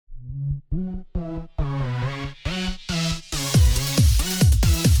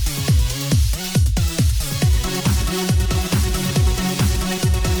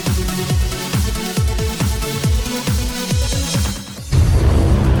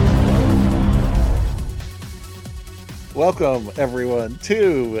Welcome, everyone,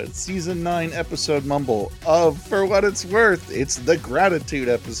 to Season 9, Episode Mumble of For What It's Worth. It's the Gratitude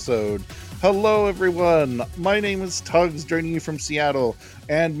episode. Hello, everyone. My name is Tugs, joining you from Seattle,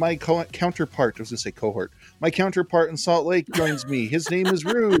 and my counterpart, I was going to say cohort, my counterpart in Salt Lake joins me. His name is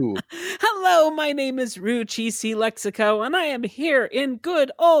Rue. Hello, my name is Rue Cheesy Lexico, and I am here in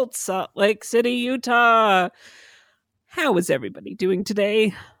good old Salt Lake City, Utah. How is everybody doing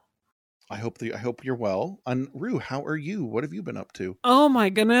today? I hope you're well. And Rue, how are you? What have you been up to? Oh my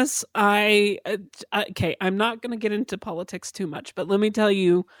goodness. Okay, I'm not going to get into politics too much, but let me tell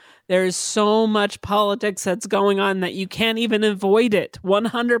you, there's so much politics that's going on that you can't even avoid it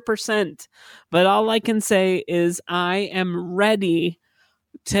 100%. But all I can say is I am ready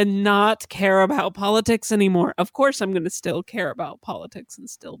to not care about politics anymore. Of course, I'm going to still care about politics and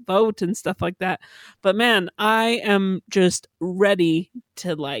still vote and stuff like that. But man, I am just ready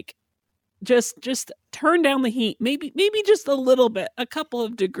to just turn down the heat, maybe just a little bit, a couple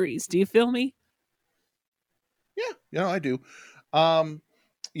of degrees. Do you feel me? Yeah, I do. I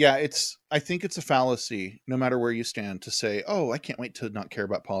think it's a fallacy, no matter where you stand, to say, oh, I can't wait to not care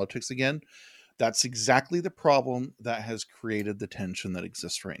about politics again. That's exactly the problem that has created the tension that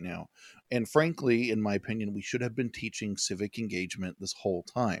exists right now. And frankly, in my opinion, we should have been teaching civic engagement this whole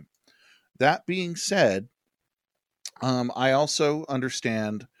time. That being said, I also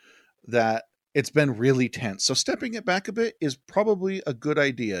understand that it's been really tense. So stepping it back a bit is probably a good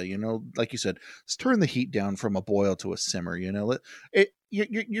idea. You know, like you said, let's turn the heat down from a boil to a simmer. You know,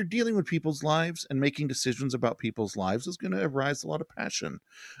 you're dealing with people's lives, and making decisions about people's lives is going to arise a lot of passion.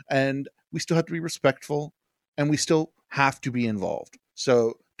 And we still have to be respectful, and we still have to be involved.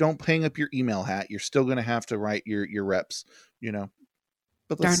 So don't hang up your email hat. You're still going to have to write your reps, you know.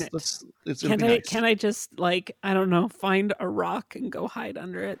 But Can I just, like, I don't know, find a rock and go hide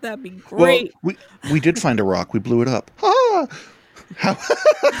under it? That'd be great. Well, we did find a rock. We blew it up. Ah!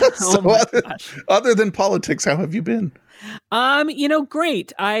 Other than politics, how have you been?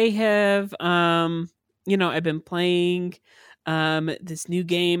 Great. I have, I've been playing this new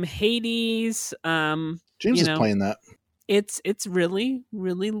game, Hades. James is playing that. It's really,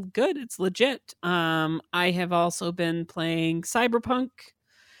 really good. It's legit. I have also been playing Cyberpunk.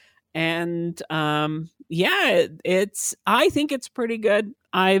 And I think it's pretty good.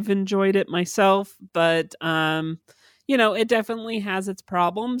 I've enjoyed it myself, but it definitely has its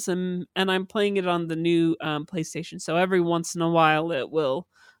problems, and I'm playing it on the new PlayStation. So every once in a while it will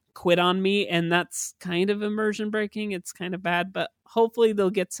quit on me, and that's kind of immersion breaking. It's kind of bad, but hopefully they'll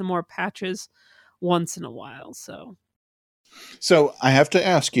get some more patches once in a while. So I have to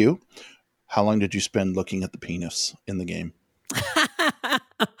ask you, how long did you spend looking at the penis in the game?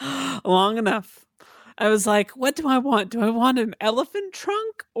 Long enough. I was like, what do I want? Do I want an elephant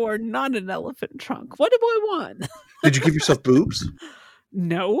trunk or not an elephant trunk? What do I want? Did you give yourself boobs?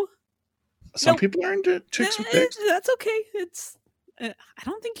 No. Some people are into chicks with dicks. That's okay. I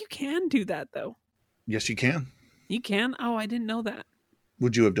don't think you can do that, though. Yes, you can. You can? Oh, I didn't know that.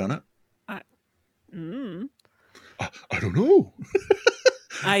 Would you have done it? I don't know.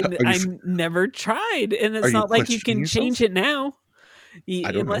 I never tried, and it's not like you can change it now.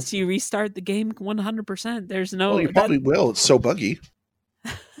 Unless you restart the game 100%. There's no... Well, you probably will. It's so buggy.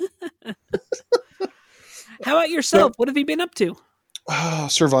 How about yourself? What have you been up to?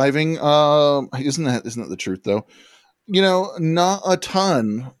 Surviving. Isn't that the truth, though? Not a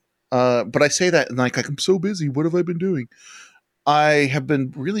ton. But I say that like I'm so busy. What have I been doing? I have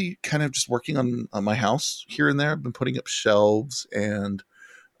been really kind of just working on my house here and there. I've been putting up shelves, and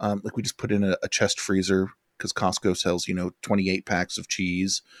we just put in a chest freezer, because Costco sells, 28 packs of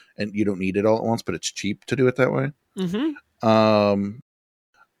cheese, and you don't need it all at once, but it's cheap to do it that way. Mm-hmm.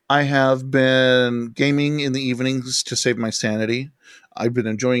 I have been gaming in the evenings to save my sanity. I've been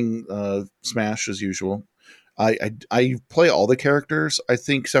enjoying Smash as usual. I play all the characters. I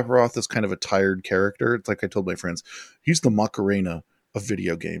think Sephiroth is kind of a tired character. It's like I told my friends, he's the Macarena of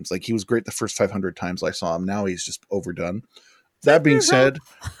video games. Like, he was great the first 500 times I saw him. Now he's just overdone. That being said,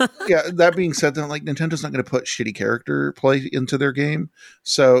 then like Nintendo's not going to put shitty character play into their game.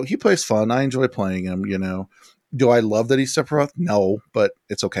 So he plays fun. I enjoy playing him, Do I love that he's Sephiroth? No, but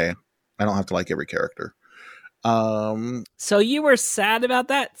it's okay. I don't have to like every character. So you were sad about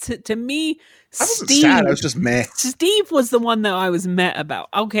that? To me, I wasn't sad. I was just meh. Steve was the one that I was meh about.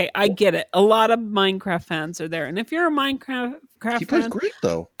 Okay, I get it. A lot of Minecraft fans are there, and if you're a Minecraft he plays great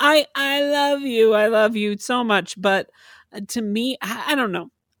though. I love you. I love you so much, but to me, I don't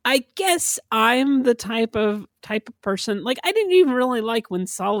know. I guess I'm the type of person, like, I didn't even really like when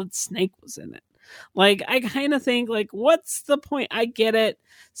Solid Snake was in it. Like, I kind of think, like, what's the point? I get it.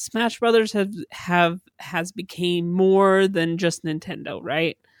 Smash Brothers has became more than just Nintendo,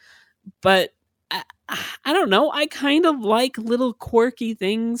 right? But I don't know. I kind of like little quirky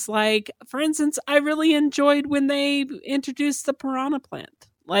things. Like, for instance, I really enjoyed when they introduced the Piranha Plant.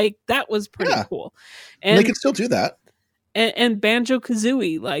 Like, that was pretty cool. And they can still do that. And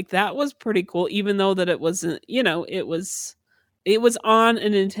Banjo-Kazooie, like, that was pretty cool, even though that it wasn't, it was on a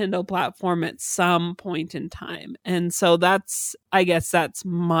Nintendo platform at some point in time. And so I guess that's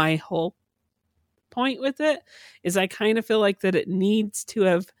my whole point with it, is I kind of feel like that it needs to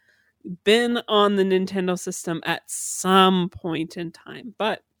have been on the Nintendo system at some point in time.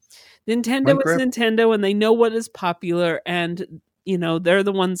 But Nintendo is Nintendo, and they know what is popular, and they're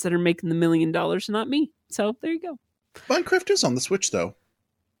the ones that are making the $1 million, not me. So there you go. Minecraft is on the Switch, though.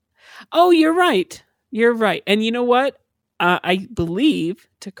 Oh, you're right. You're right. And you know what? I believe,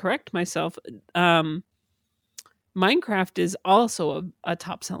 to correct myself, Minecraft is also a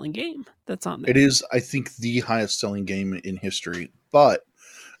top-selling game that's on there. It is, I think, the highest-selling game in history. But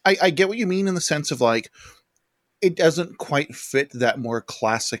I get what you mean in the sense of, like, it doesn't quite fit that more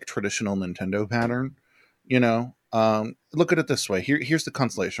classic, traditional Nintendo pattern, Look at it this way. Here's the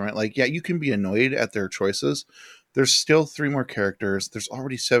consolation, right? Like, yeah, you can be annoyed at their choices. There's still 3 more characters. There's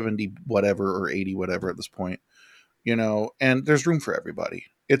already 70 whatever or 80 whatever at this point, and there's room for everybody.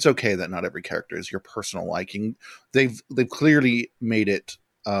 It's okay that not every character is your personal liking. They've clearly made it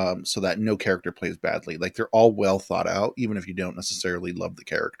so that no character plays badly. Like, they're all well thought out, even if you don't necessarily love the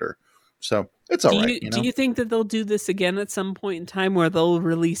character. So it's all right. Do you think that they'll do this again at some point in time, where they'll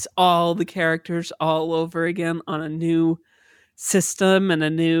release all the characters all over again on a new system and a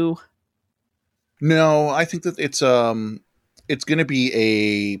new... No, I think that it's going to be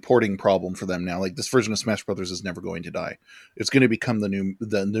a porting problem for them now. Like, this version of Smash Brothers is never going to die. It's going to become the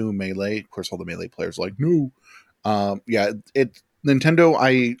new Melee. Of course, all the Melee players are like, no. Nintendo,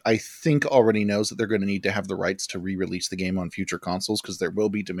 I think, already knows that they're going to need to have the rights to re-release the game on future consoles, because there will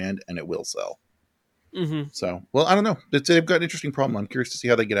be demand and it will sell. Mm-hmm. So, well, I don't know. They've got an interesting problem. I'm curious to see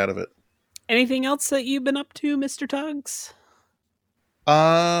how they get out of it. Anything else that you've been up to, Mr. Tuggs?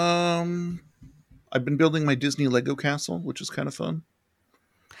 I've been building my Disney Lego castle, which is kind of fun.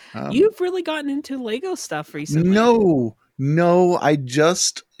 You've really gotten into Lego stuff recently. No, I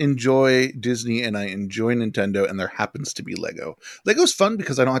just enjoy Disney and I enjoy Nintendo, and there happens to be Lego. Lego's fun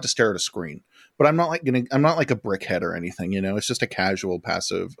because I don't have to stare at a screen, but I'm not like a brickhead or anything, It's just a casual,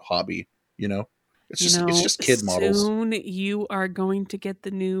 passive hobby, It's just kid models. Soon you are going to get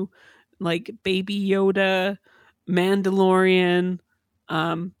the new, like, Baby Yoda, Mandalorian,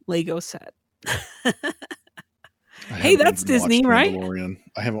 Lego set. Hey, that's Disney, right?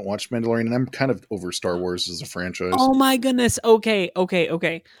 I haven't watched Mandalorian, and I'm kind of over Star Wars as a franchise. Oh my goodness. Okay.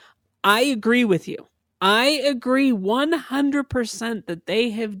 I agree with you. I agree 100% that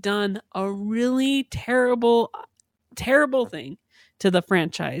they have done a really terrible thing to the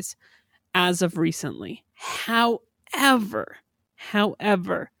franchise as of recently. However,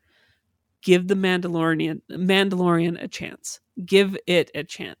 give the Mandalorian a chance. Give it a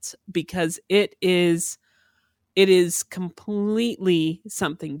chance, because it is completely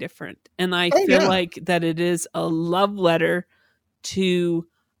something different. And I feel like that it is a love letter to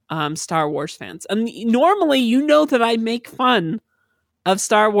Star Wars fans. And normally, that I make fun of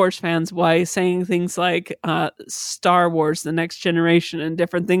Star Wars fans by saying things like Star Wars, The Next Generation, and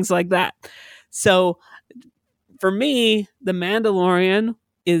different things like that. So for me, The Mandalorian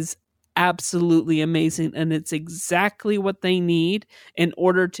is absolutely amazing, and it's exactly what they need in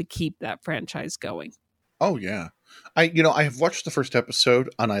order to keep that franchise going. Oh yeah. I have watched the first episode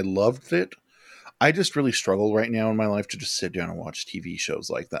and I loved it. I just really struggle right now in my life to just sit down and watch TV shows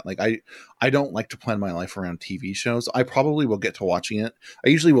like that. Like, I don't like to plan my life around TV shows. I probably will get to watching it. I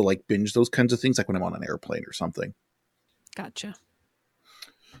usually will, like, binge those kinds of things, like when I'm on an airplane or something. Gotcha.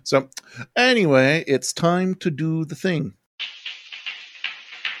 So anyway, it's time to do the thing.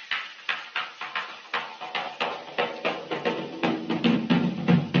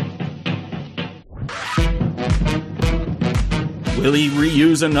 Will he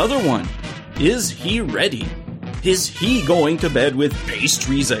reuse another one? Is he ready? Is he going to bed with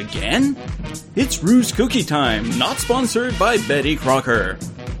pastries again? It's Rue's Cookie Time, not sponsored by Betty Crocker.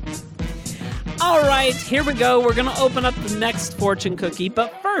 All right, here we go. We're going to open up the next fortune cookie.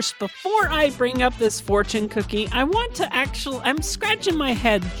 But first, before I bring up this fortune cookie, I want to I'm scratching my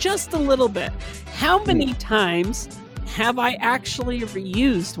head just a little bit. How many times have I actually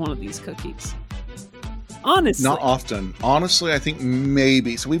reused one of these cookies? Honestly. Not often. Honestly, I think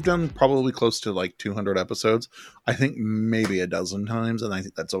maybe. So we've done probably close to like 200 episodes. I think maybe a dozen times, and I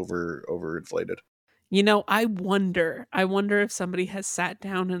think that's overinflated. I wonder if somebody has sat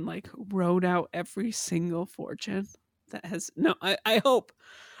down and like wrote out every single fortune that has no, I hope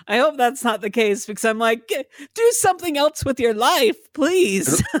that's not the case, because I'm like, do something else with your life,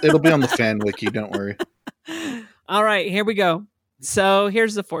 please. It'll be on the fan wiki, don't worry. All right, here we go. So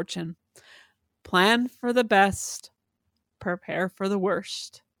here's the fortune. Plan for the best, prepare for the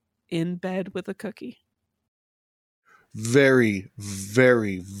worst, in bed with a cookie. Very,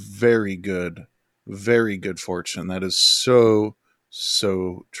 very, very good. Very good fortune. That is so,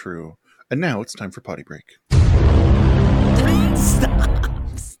 so true. And now it's time for potty break. Stop.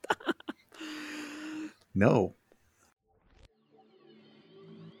 No.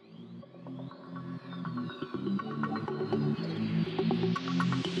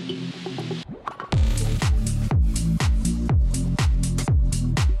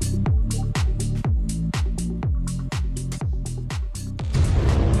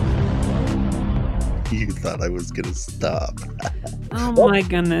 You thought I was going to stop. Oh my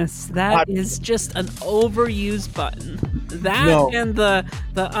goodness. That is just an overused button. That and the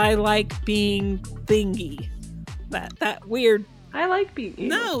I like being thingy. That weird. I like being.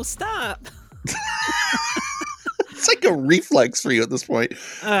 No, stop. It's like a reflex for you at this point.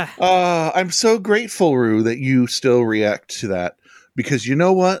 I'm so grateful, Rue, that you still react to that. Because you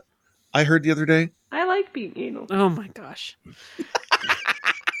know what I heard the other day? I like being anal. Oh my gosh.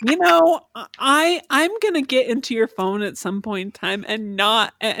 I'm going to get into your phone at some point in time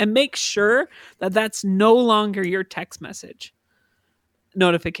and make sure that that's no longer your text message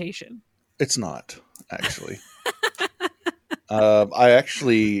notification. It's not, actually. I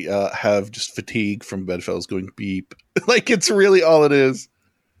actually have just fatigue from bedfellows going beep. Like, it's really all it is.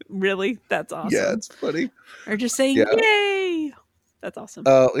 Really? That's awesome. Yeah, it's funny. Or just saying, yay! That's awesome.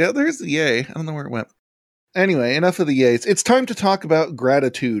 Yeah, there's the yay. I don't know where it went. Anyway, enough of the yays. It's time to talk about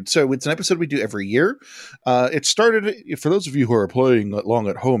gratitude. So it's an episode we do every year. It started, for those of you who are playing along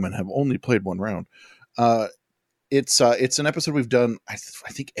at home and have only played one round, it's an episode we've done, I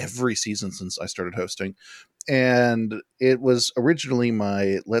think, every season since I started hosting. And it was originally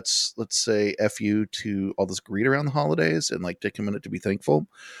my let's say F you to all this greed around the holidays and like take a minute to be thankful.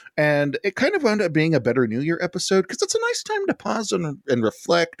 And it kind of wound up being a better New Year episode because it's a nice time to pause and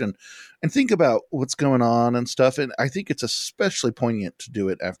reflect and think about what's going on and stuff. And I think it's especially poignant to do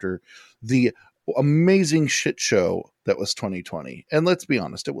it after the amazing shit show that was 2020. And let's be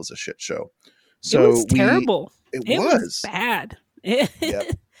honest, it was a shit show. So it was terrible. It was bad. Yep.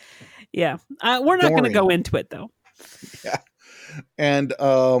 Yeah. We're not going to go into it though. Yeah. And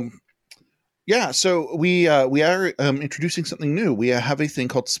so we are introducing something new. We have a thing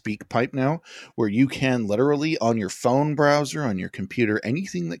called SpeakPipe now, where you can literally on your phone browser, on your computer,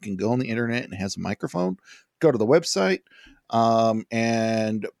 anything that can go on the internet and has a microphone, go to the website,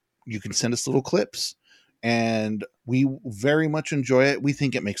 and you can send us little clips. And we very much enjoy it. We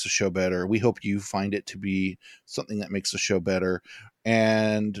think it makes the show better. We hope you find it to be something that makes the show better.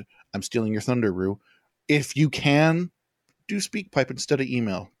 And I'm stealing your thunder, Rue. If you can, do SpeakPipe instead of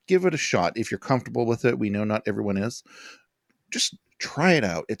email. Give it a shot if you're comfortable with it. We know not everyone is. Just try it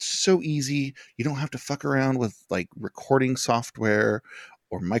out. It's so easy. You don't have to fuck around with like recording software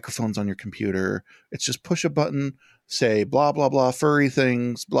or microphones on your computer. It's just push a button, say blah, blah, blah, furry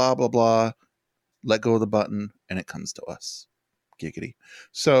things, blah, blah, blah. Let go of the button, and it comes to us. Giggity.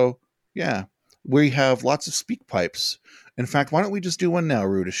 So, yeah, we have lots of SpeakPipes. In fact, why don't we just do one now,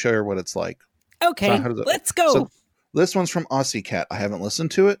 Rue, to share what it's like? Okay, let's go. So, this one's from Aussie Cat. I haven't listened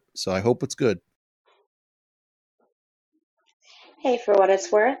to it, so I hope it's good. Hey, for what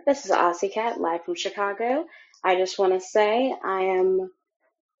it's worth, this is Aussie Cat, live from Chicago. I just want to say I am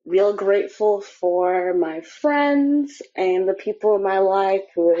real grateful for my friends and the people in my life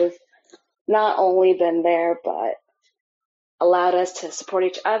who have not only been there, but allowed us to support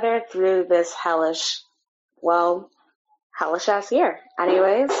each other through this hellish ass year.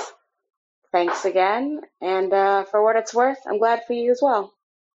 Anyways, thanks again. And for what it's worth, I'm glad for you as well.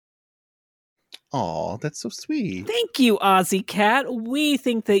 Aw, that's so sweet. Thank you, Aussie Cat. We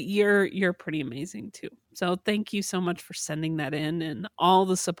think that you're pretty amazing too. So thank you so much for sending that in and all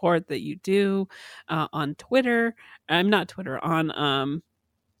the support that you do on Twitter. I'm not Twitter, on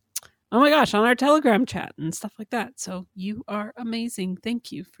oh my gosh, on our Telegram chat and stuff like that. So you are amazing. Thank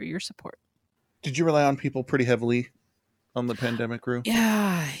you for your support. Did you rely on people pretty heavily on the pandemic, Rue?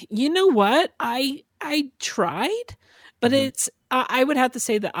 Yeah. You know what? I tried, but I would have to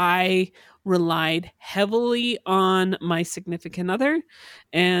say that I relied heavily on my significant other,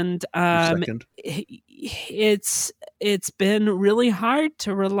 and it's been really hard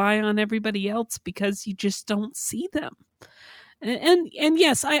to rely on everybody else because you just don't see them. And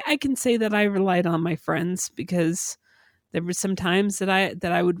yes, I can say that I relied on my friends, because there were some times that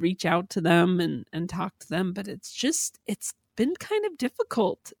I would reach out to them and talk to them, but it's been kind of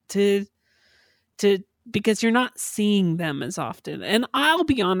difficult to because you're not seeing them as often. And I'll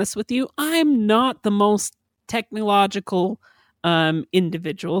be honest with you, I'm not the most technological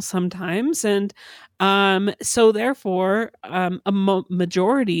individual sometimes, and so therefore a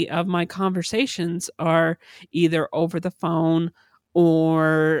majority of my conversations are either over the phone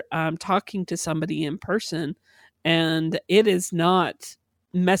or talking to somebody in person, and it is not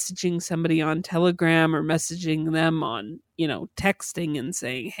messaging somebody on Telegram or messaging them on, texting and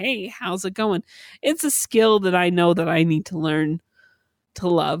saying, hey, how's it going? It's a skill that I know that I need to learn to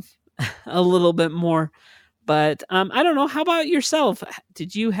love a little bit more. But I don't know. How about yourself?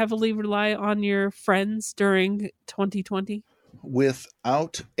 Did you heavily rely on your friends during 2020?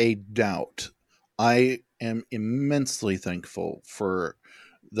 Without a doubt, I am immensely thankful for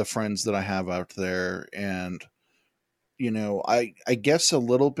the friends that I have out there. And, I guess a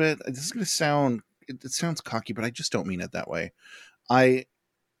little bit, this is going to sound, it sounds cocky, but I just don't mean it that way.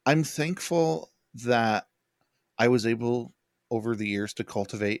 I'm thankful that I was able over the years to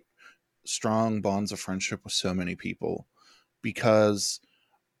cultivate strong bonds of friendship with so many people, because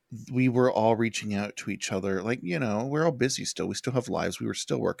we were all reaching out to each other. Like, we're all busy still. We still have lives. We were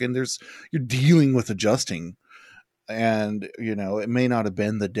still working. You're dealing with adjusting. And, it may not have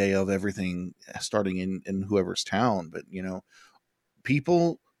been the day of everything starting in whoever's town, but,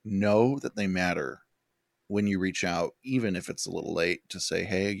 people know that they matter when you reach out, even if it's a little late, to say,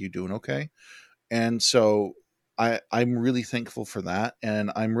 hey, are you doing okay? And so I'm really thankful for that.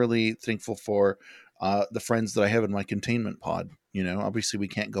 And I'm really thankful for the friends that I have in my containment pod. Obviously we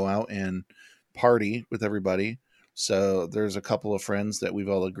can't go out and party with everybody. So there's a couple of friends that we've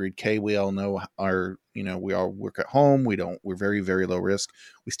all agreed, we all know we all work at home. We're very, very low risk.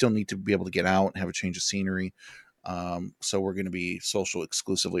 We still need to be able to get out and have a change of scenery. So we're going to be social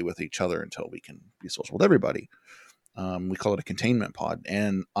exclusively with each other until we can be social with everybody. We call it a containment pod,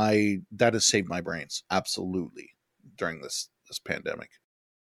 and that has saved my brains absolutely during this pandemic.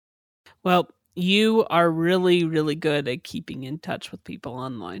 Well, you are really, really good at keeping in touch with people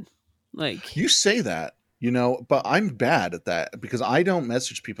online. Like, you say that, but I'm bad at that because I don't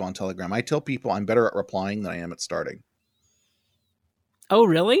message people on Telegram. I tell people I'm better at replying than I am at starting. Oh,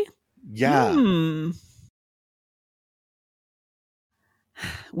 really? Yeah.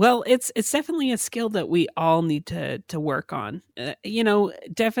 Well, it's definitely a skill that we all need to work on.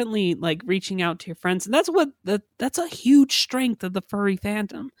 Definitely like reaching out to your friends, and that's a huge strength of the furry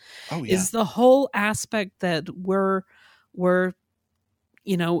fandom. Oh yeah, is the whole aspect that we're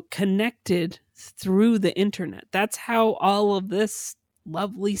connected through the internet. That's how all of this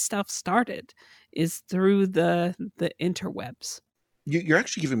lovely stuff started, is through the interwebs. You're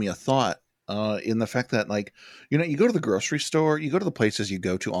actually giving me a thought. In the fact that, like, you go to the grocery store, you go to the places you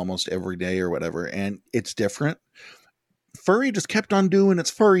go to almost every day or whatever, and it's different. Furry just kept on doing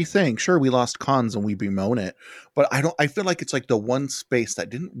its furry thing. Sure, we lost cons and we bemoan it, but I feel like it's like the one space that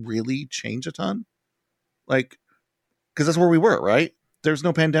didn't really change a ton. Like, because that's where we were, right? There's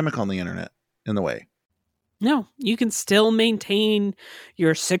no pandemic on the internet in the way. No, you can still maintain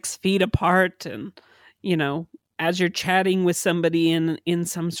your 6 feet apart, and, as you're chatting with somebody in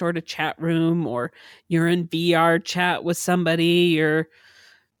some sort of chat room, or you're in VR chat with somebody, you're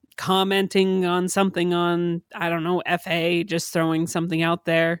commenting on something on, I don't know, FA, just throwing something out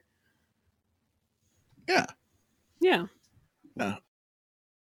there. Yeah. Yeah. Yeah.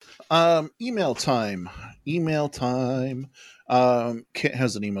 Email time. Kit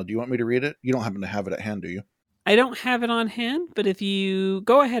has an email. Do you want me to read it? You don't happen to have it at hand, do you? I don't have it on hand, but if you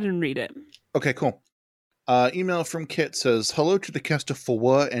go ahead and read it. Okay, cool. Email from Kit says, hello to the cast of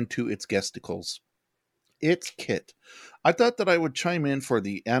Fawa and to its guesticles. It's Kit. I thought that I would chime in for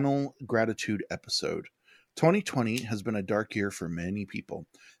the Annual Gratitude episode. 2020 has been a dark year for many people.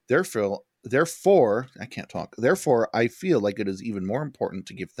 Therefore, I feel like it is even more important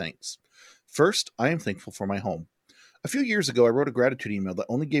to give thanks. First, I am thankful for my home. A few years ago, I wrote a gratitude email that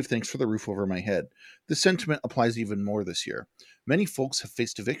only gave thanks for the roof over my head. This sentiment applies even more this year. Many folks have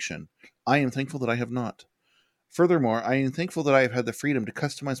faced eviction. I am thankful that I have not. Furthermore, I am thankful that I have had the freedom to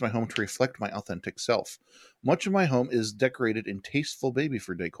customize my home to reflect my authentic self. Much of my home is decorated in tasteful baby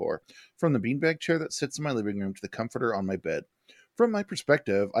fur decor, from the beanbag chair that sits in my living room to the comforter on my bed. From my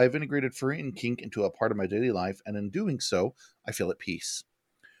perspective, I have integrated furry and kink into a part of my daily life, and in doing so, I feel at peace.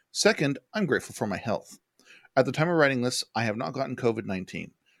 Second, I'm grateful for my health. At the time of writing this, I have not gotten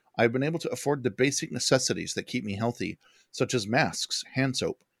COVID-19. I have been able to afford the basic necessities that keep me healthy, such as masks, hand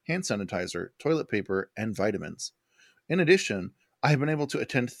soap, hand sanitizer, toilet paper, and vitamins. In addition, I have been able to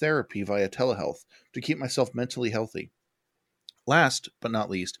attend therapy via telehealth to keep myself mentally healthy. Last but not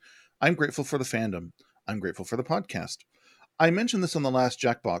least, I'm grateful for the fandom. I'm grateful for the podcast. I mentioned this on the last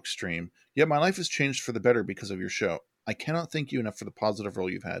Jackbox stream, yet my life has changed for the better because of your show. I cannot thank you enough for the positive role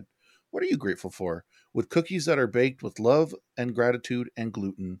you've had. What are you grateful for? With cookies that are baked with love and gratitude and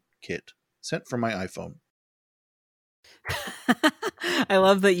gluten, Kit. Sent from my iPhone. I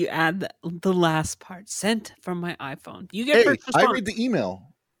love that you add the last part. Sent from my iPhone. You get Hey, first response. I read the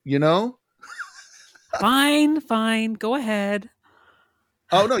email, you know? Fine. Go ahead.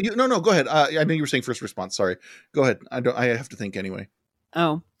 Oh, no, go ahead. I know you were saying first response. Sorry. Go ahead. I have to think anyway.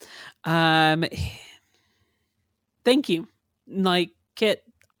 Oh, thank you. Like, Kit,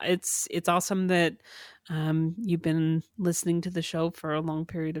 it's awesome that you've been listening to the show for a long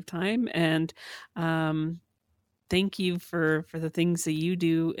period of time, and thank you for the things that you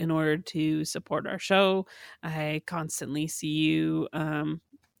do in order to support our show. I constantly see you,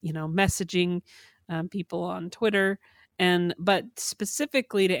 messaging people on Twitter. But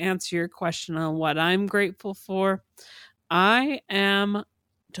specifically to answer your question on what I'm grateful for, I am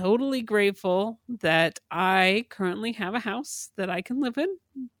totally grateful that I currently have a house that I can live in.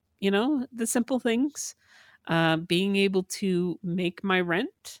 The simple things, being able to make my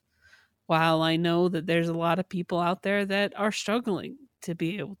rent, while I know that there's a lot of people out there that are struggling to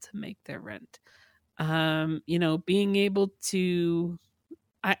be able to make their rent. Being able to,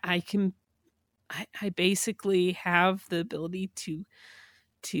 I basically have the ability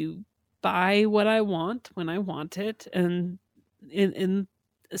to buy what I want when I want it. And in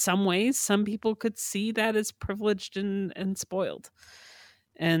some ways, some people could see that as privileged and spoiled.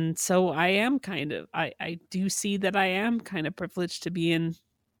 And so I do see that I am kind of privileged to be in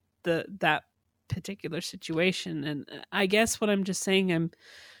that particular situation. And I guess what I'm just saying,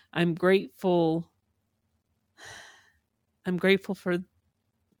 I'm grateful for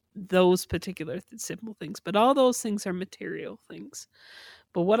those particular simple things, but all those things are material things.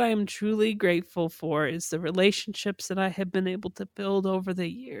 But what I am truly grateful for is the relationships that I have been able to build over the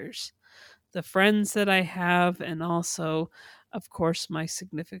years, the friends that I have, and also, of course, my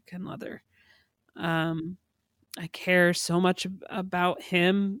significant other. I care so much about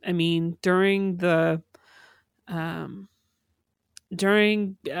him. I mean, during a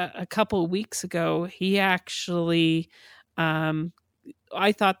couple of weeks ago, he actually,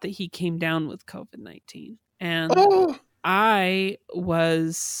 I thought that he came down with COVID-19, and I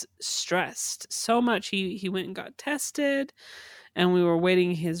was stressed so much. He went and got tested, and we were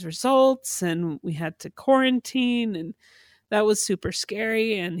waiting his results, and we had to quarantine, and that was super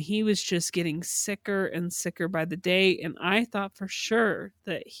scary. And he was just getting sicker and sicker by the day, and I thought for sure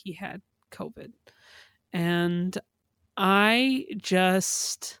that he had COVID. And I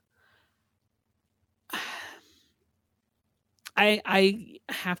just, I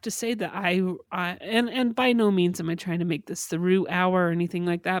have to say that I and by no means am I trying to make this the Rue hour or anything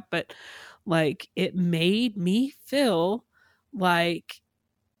like that, but like, it made me feel like,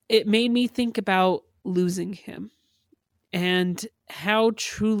 it made me think about losing him and how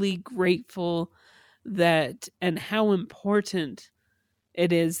truly grateful that, and how important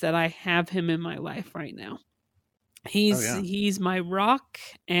it is that I have him in my life right now. He's my rock,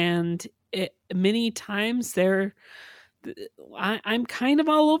 and many times I'm kind of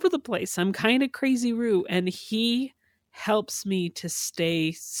all over the place. I'm kind of crazy Rue, and he helps me to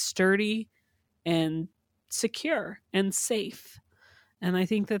stay sturdy and secure and safe. And I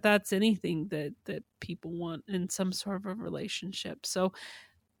think that that's anything that people want in some sort of a relationship. So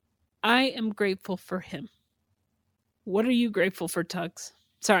I am grateful for him. What are you grateful for, Tugs?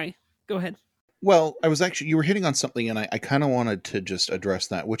 Sorry, go ahead. Well, you were hitting on something, and I kind of wanted to just address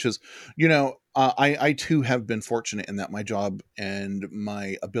that, which is, I too have been fortunate in that my job and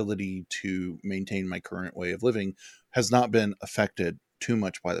my ability to maintain my current way of living has not been affected too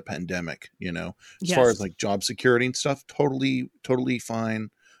much by the pandemic, as far as like job security and stuff, totally fine.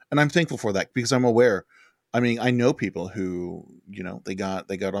 And I'm thankful for that, because I'm aware. I mean, I know people who, they got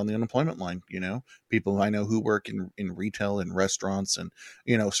on the unemployment line, people I know who work in retail and restaurants and,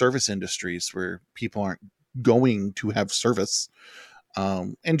 service industries where people aren't going to have service,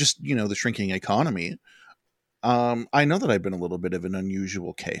 and just, the shrinking economy. I know that I've been a little bit of an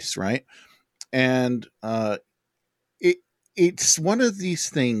unusual case, right? And it's one of these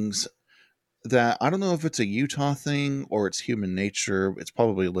things that I don't know if it's a Utah thing or it's human nature. It's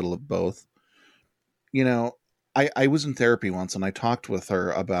probably a little of both. I was in therapy once, and I talked with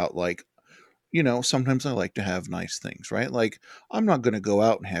her about, like, sometimes I like to have nice things, right? Like, I'm not going to go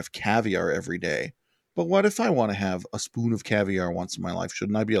out and have caviar every day. But what if I want to have a spoon of caviar once in my life?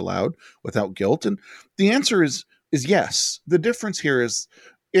 Shouldn't I be allowed without guilt? And the answer is, is yes. The difference here is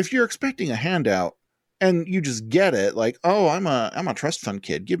if you're expecting a handout and you just get it, like, oh, I'm a trust fund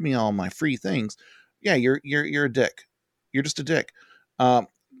kid, give me all my free things. Yeah, you're a dick. You're just a dick. But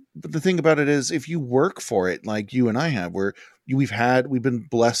the thing about it is, if you work for it, like you and I have, we've been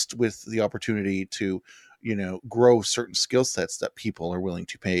blessed with the opportunity to, grow certain skill sets that people are willing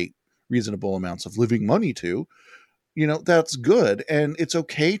to pay reasonable amounts of living money to. That's good, and it's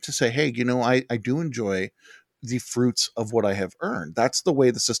okay to say, hey, I do enjoy the fruits of what I have earned. That's the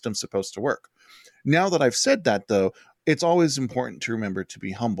way the system's supposed to work. Now that I've said that, though, it's always important to remember to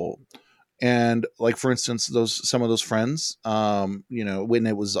be humble. And like, for instance, some of those friends, when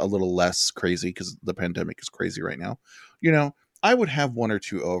it was a little less crazy, because the pandemic is crazy right now, I would have one or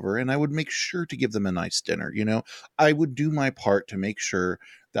two over and I would make sure to give them a nice dinner. I would do my part to make sure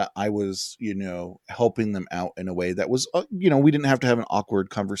that I was, helping them out in a way that was, we didn't have to have an awkward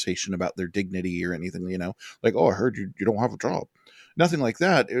conversation about their dignity or anything, like, oh, I heard you don't have a job. Nothing like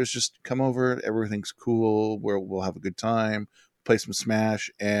that. It was just come over, everything's cool, we'll have a good time, play some Smash,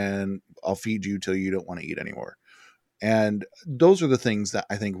 and I'll feed you till you don't want to eat anymore. And those are the things that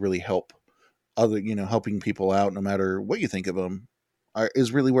I think really help helping people out, no matter what you think of them,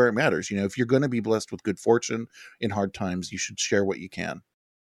 is really where it matters. If you're going to be blessed with good fortune in hard times, you should share what you can.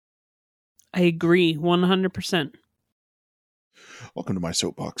 I agree 100%. Welcome to my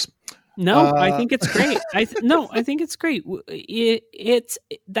soapbox. No, I think it's great. I think it's great.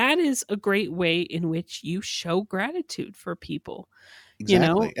 That is a great way in which you show gratitude for people.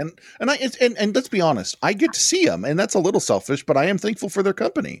 Exactly. And let's be honest, I get to see them, and that's a little selfish, but I am thankful for their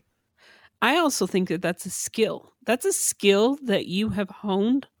company. I also think that that's a skill. That's a skill that you have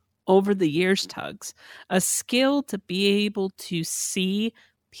honed over the years, Tugs. A skill to be able to see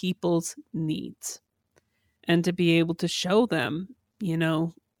people's needs and to be able to show them,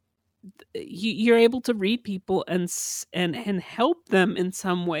 you're able to read people and help them in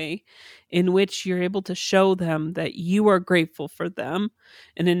some way in which you're able to show them that you are grateful for them,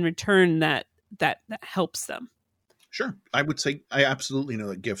 and in return that helps them. Sure. I would say I absolutely know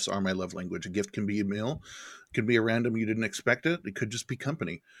that gifts are my love language. A gift can be a meal, can be a random, you didn't expect it. It could just be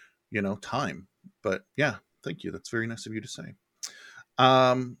company, time. But yeah, thank you. That's very nice of you to say.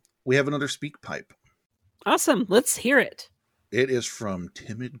 We have another speak pipe. Awesome. Let's hear it. It is from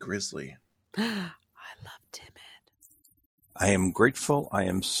Timid Grizzly. I love Timid. I am grateful I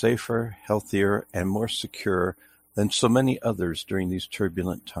am safer, healthier, and more secure than so many others during these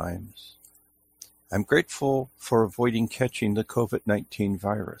turbulent times. I'm grateful for avoiding catching the COVID-19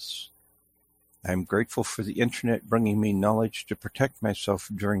 virus. I'm grateful for the internet bringing me knowledge to protect myself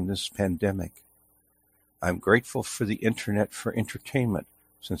during this pandemic. I'm grateful for the internet for entertainment,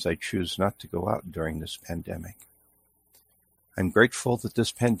 since I choose not to go out during this pandemic. I'm grateful that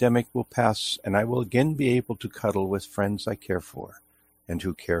this pandemic will pass and I will again be able to cuddle with friends I care for and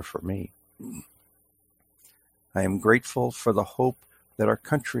who care for me. I am grateful for the hope that our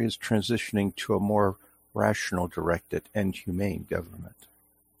country is transitioning to a more rational, directed, and humane government.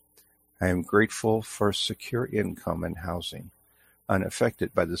 I am grateful for secure income and housing,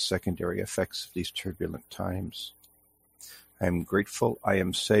 unaffected by the secondary effects of these turbulent times. I am grateful I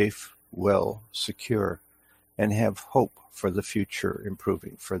am safe, well, secure, and have hope for the future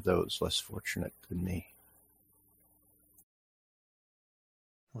improving for those less fortunate than me.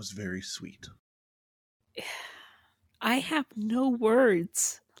 That was very sweet. I have no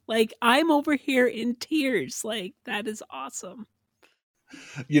words. Like, I'm over here in tears. Like, that is awesome.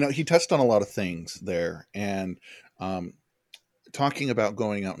 He touched on a lot of things there, and talking about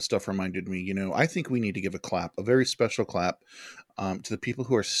going out and stuff reminded me, I think we need to give a very special clap to the people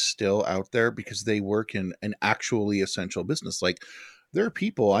who are still out there, because they work in an actually essential business. Like, there are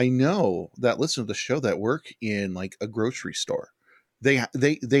people I know that listen to the show that work in like a grocery store. They have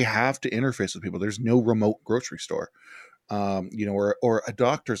to interface with people. There's no remote grocery store, or a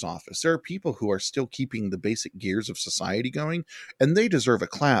doctor's office. There are people who are still keeping the basic gears of society going, and they deserve a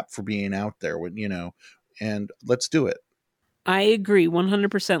clap for being out there and let's do it. I agree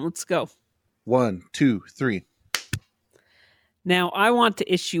 100%. Let's go. 1, 2, 3. Now I want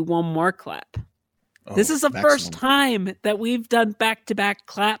to issue one more clap. This is the first time that we've done back-to-back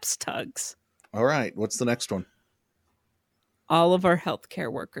claps, Tugs. All right. What's the next one? All of our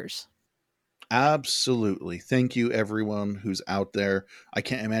healthcare workers. Absolutely. Thank you, everyone who's out there. I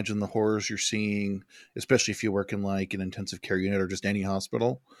can't imagine the horrors you're seeing, especially if you work in like an intensive care unit or just any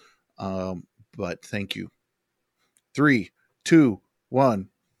hospital. But thank you. 3, 2, 1.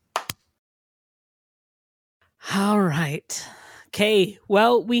 All right. Okay.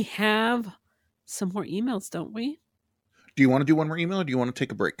 Well, we have some more emails, don't we? Do you want to do one more email, or do you want to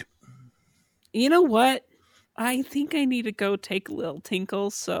take a break? You know what? I think I need to go take a little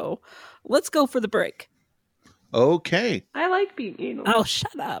tinkle, so let's go for the break. Okay. I like being anal. Oh,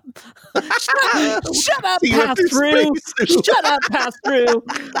 shut up. Shut up, See you after pass-through. Space Zoo. Shut up, pass-through.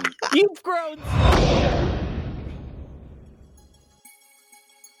 You've grown.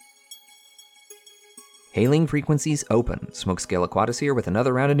 Hailing frequencies open. Smokescale Aquatis here with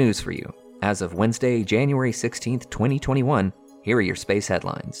another round of news for you. As of Wednesday, January 16th, 2021, here are your space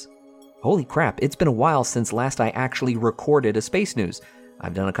headlines. Holy crap, it's been a while since last I actually recorded a space news.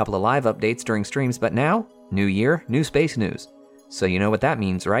 I've done a couple of live updates during streams, but now, new year, new space news. So you know what that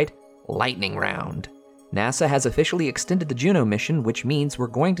means, right? Lightning round. NASA has officially extended the Juno mission, which means we're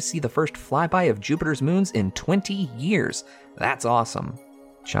going to see the first flyby of Jupiter's moons in 20 years. That's awesome.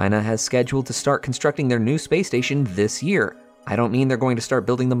 China has scheduled to start constructing their new space station this year. I don't mean they're going to start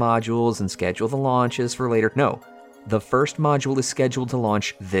building the modules and schedule the launches for later. No, the first module is scheduled to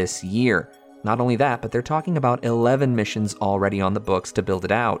launch this year. Not only that, but they're talking about 11 missions already on the books to build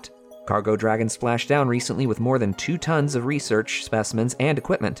it out. Cargo Dragon splashed down recently with more than 2 tons of research specimens and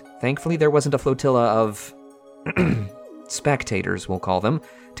equipment. Thankfully, there wasn't a flotilla of spectators, we'll call them,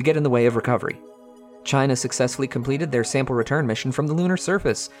 to get in the way of recovery. China successfully completed their sample return mission from the lunar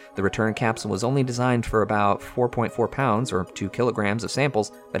surface. The return capsule was only designed for about 4.4 pounds or 2 kilograms of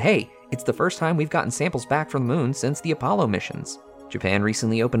samples, but hey, it's the first time we've gotten samples back from the moon since the Apollo missions. Japan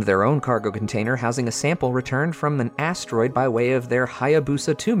recently opened their own cargo container housing a sample returned from an asteroid by way of their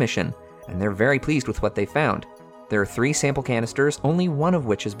Hayabusa 2 mission, and they're very pleased with what they found. There are 3 sample canisters, only one of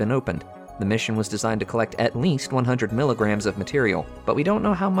which has been opened. The mission was designed to collect at least 100 milligrams of material, but we don't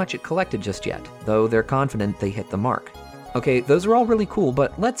know how much it collected just yet, though they're confident they hit the mark. Okay, those are all really cool,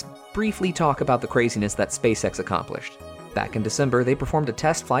 but let's briefly talk about the craziness that SpaceX accomplished. Back in December, they performed a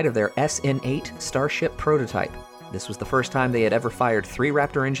test flight of their SN8 Starship prototype. This was the first time they had ever fired 3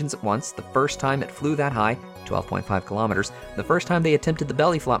 Raptor engines at once, the first time it flew that high, 12.5 kilometers, the first time they attempted the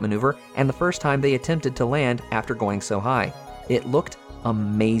belly flop maneuver, and the first time they attempted to land after going so high. It looked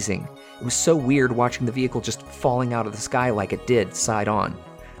amazing. It was so weird watching the vehicle just falling out of the sky like it did, side on.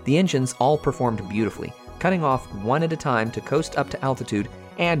 The engines all performed beautifully, cutting off one at a time to coast up to altitude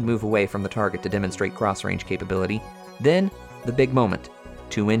and move away from the target to demonstrate cross-range capability. Then, the big moment.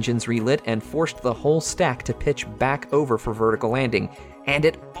 2 engines relit and forced the whole stack to pitch back over for vertical landing, and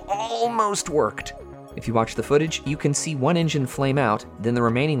it almost worked. If you watch the footage, you can see one engine flame out, then the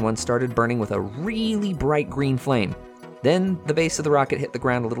remaining one started burning with a really bright green flame. Then the base of the rocket hit the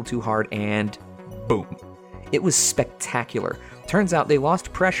ground a little too hard and boom. It was spectacular. Turns out they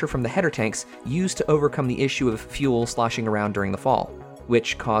lost pressure from the header tanks used to overcome the issue of fuel sloshing around during the fall,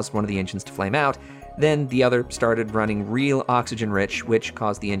 which caused one of the engines to flame out. Then the other started running real oxygen-rich, which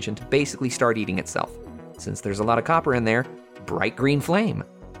caused the engine to basically start eating itself. Since there's a lot of copper in there, bright green flame.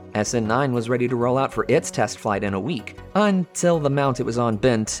 SN9 was ready to roll out for its test flight in a week, until the mount it was on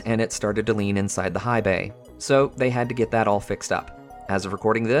bent and it started to lean inside the high bay. So they had to get that all fixed up. As of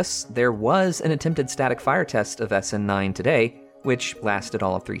recording this, there was an attempted static fire test of SN9 today, which lasted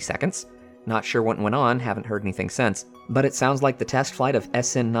all of 3 seconds. Not sure what went on, haven't heard anything since, but it sounds like the test flight of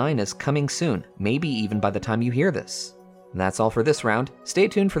SN9 is coming soon, maybe even by the time you hear this. That's all for this round. Stay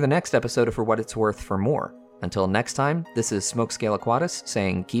tuned for the next episode of For What It's Worth for more. Until next time, this is Smokescale Aquatis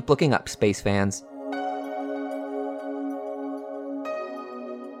saying keep looking up, space fans.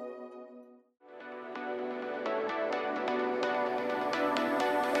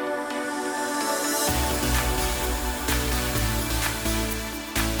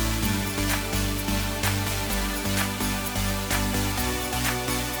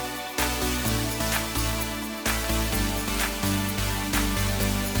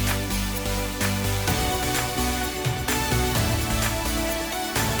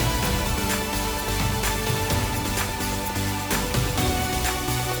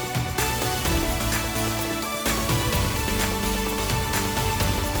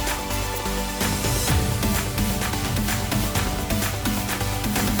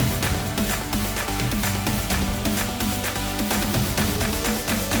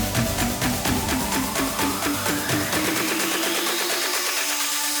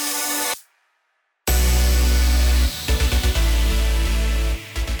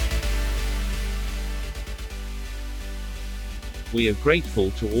 We are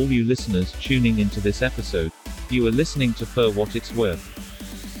grateful to all you listeners tuning into this episode. You are listening to For What It's Worth.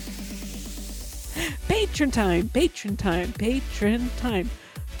 Patron time, patron time, patron time.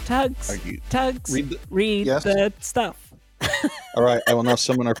 Tugs, Tugs, read Yes? the stuff. All right, I will now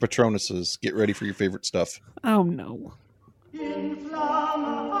summon our Patronuses. Get ready for your favorite stuff. Oh no. You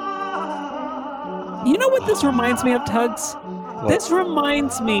know what this reminds me of, Tugs? What? This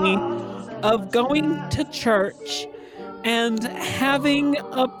reminds me of going to church and having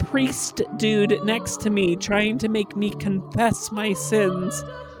a priest dude next to me trying to make me confess my sins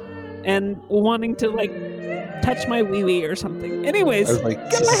and wanting to like touch my wee-wee or something. Anyways, I was like,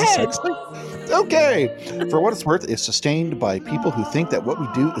 go ahead. Okay. For what it's worth, is sustained by people who think that what we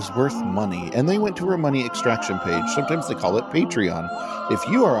do is worth money. And they went to our money extraction page. Sometimes they call it Patreon. If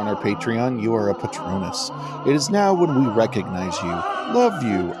you are on our Patreon, you are a Patronus. It is now when we recognize you, love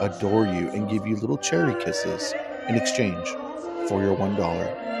you, adore you, and give you little cherry kisses in exchange for your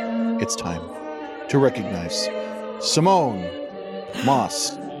 $1. It's time to recognize Simone,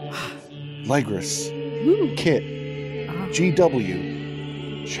 Moss, Ligris, Kit,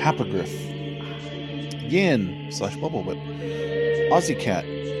 GW, Chapagriff, Yin /Bubble Whip, Aussie Cat,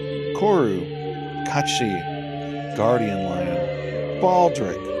 Koru, Kachi, Guardian Lion,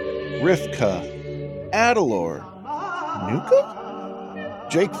 Baldric, Rivka, Adalor, Nuka,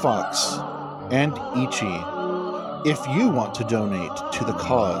 Jake Fox, and Ichi. If you want to donate to the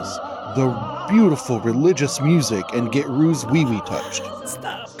cause, the beautiful religious music, and get Rue's wee-wee touched,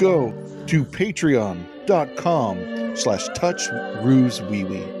 go to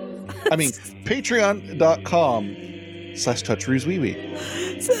patreon.com/touchruesweewee. I mean,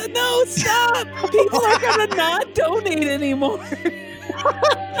 patreon.com/touchruesweewee. So, no, stop! People are gonna not donate anymore.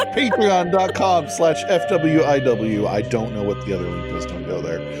 Patreon.com/FWIW. I don't know what the other link was. Don't go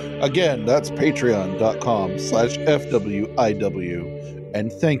there. Again, that's patreon.com/FWIW. And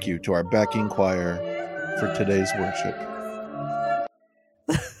thank you to our backing choir for today's worship.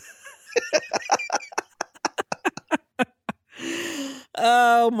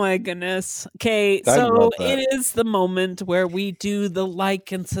 Oh my goodness. Okay, I so love that. it is the moment where we do the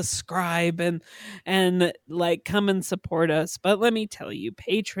like and subscribe and like come and support us. But let me tell you,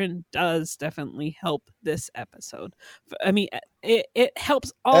 Patreon does definitely help this episode. I mean, it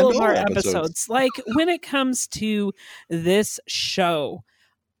helps all And of all our episodes. episodes. Like when it comes to this show,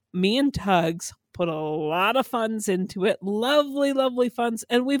 me and Tugs put a lot of funds into it. Lovely, lovely funds.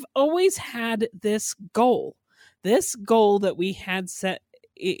 And we've always had this goal. This goal that we had set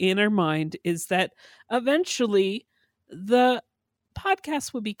in our mind is that eventually the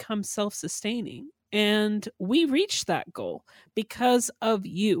podcast would become self-sustaining. And we reached that goal because of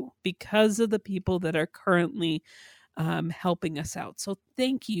you, because of the people that are currently helping us out. So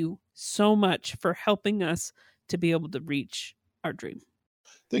thank you so much for helping us to be able to reach our dream.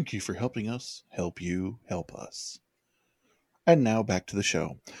 Thank you for helping us help you help us. And now back to the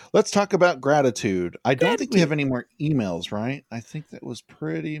show. Let's talk about gratitude. I don't think we have any more emails, right? I think that was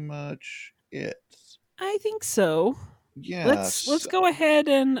pretty much it. I think so. Yes. Let's go ahead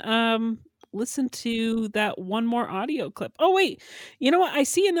and listen to that one more audio clip. Oh wait, you know what? I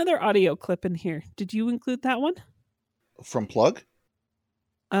see another audio clip in here. Did you include that one? From Plug?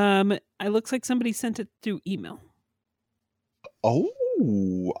 It looks like somebody sent it through email. Oh,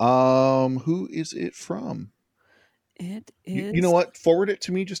 who is it from? It is. You know what? Forward it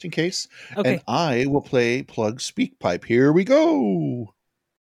to me just in case. Okay. And I will play Plug Speak Pipe. Here we go.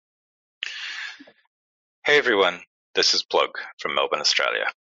 Hey everyone, this is Plug from Melbourne, Australia.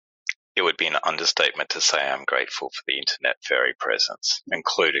 It would be an understatement to say I'm grateful for the internet fairy presence,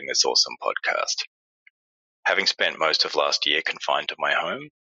 including this awesome podcast. Having spent most of last year confined to my home,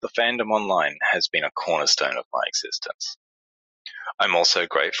 the fandom online has been a cornerstone of my existence. I'm also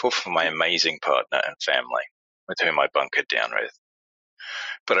grateful for my amazing partner and family, with whom I bunkered down with.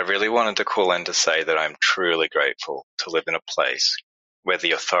 But I really wanted to call in to say that I'm truly grateful to live in a place where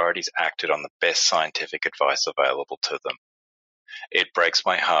the authorities acted on the best scientific advice available to them. It breaks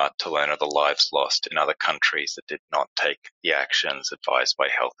my heart to learn of the lives lost in other countries that did not take the actions advised by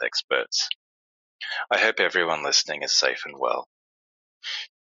health experts. I hope everyone listening is safe and well.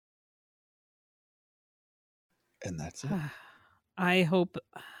 And that's it. I hope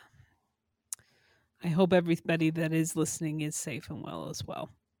everybody that is listening is safe and well as well.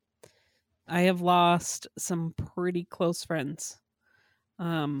 I have lost some pretty close friends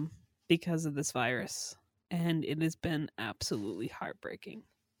because of this virus, and it has been absolutely heartbreaking.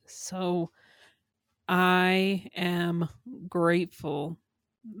 So I am grateful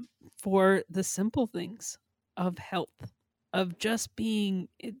for the simple things of health, of just being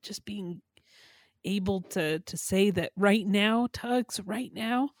able to say that right now, Tugs, right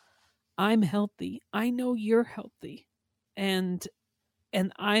now, I'm healthy. I know you're healthy. And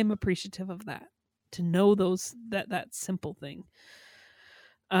I'm appreciative of that. To know that simple thing.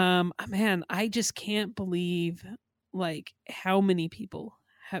 Man, I just can't believe like how many people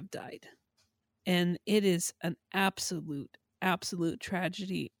have died. And it is an absolute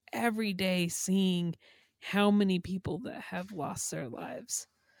tragedy every day seeing how many people that have lost their lives.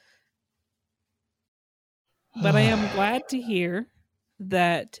 But I am glad to hear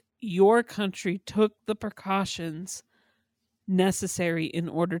that your country took the precautions necessary in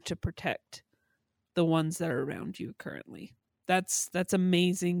order to protect the ones that are around you currently. That's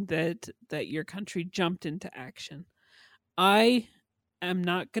amazing that your country jumped into action. I am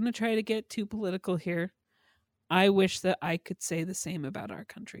not going to try to get too political here. I wish that I could say the same about our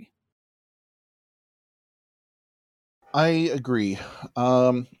country. I agree.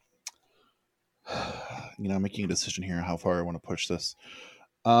 I'm making a decision here how far I want to push this.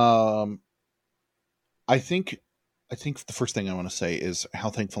 I think the first thing I want to say is how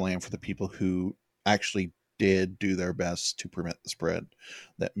thankful I am for the people who actually did do their best to prevent the spread,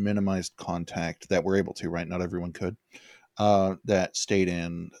 that minimized contact, that were able to, right? Not everyone could. That stayed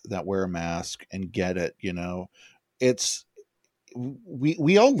in, that wear a mask and get it, it's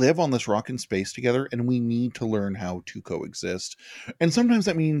we all live on this rock in space together, and we need to learn how to coexist. And sometimes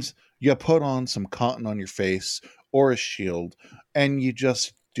that means you put on some cotton on your face or a shield, and you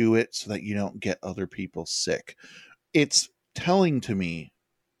just do it so that you don't get other people sick. It's telling to me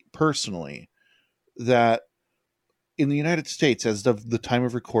personally that in the United States, as of the time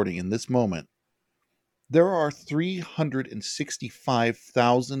of recording in this moment, there are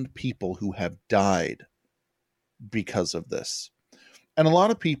 365,000 people who have died because of this. And a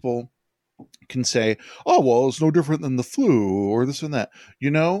lot of people can say, oh, well, it's no different than the flu or this and that.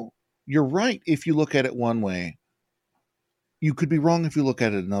 You're right if you look at it one way. You could be wrong if you look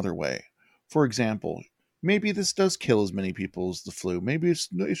at it another way. For example, maybe this does kill as many people as the flu. Maybe it's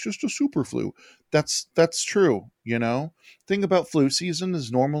just a super flu. That's true, Thing about flu season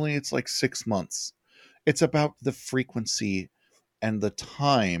is normally it's like 6 months. It's about the frequency and the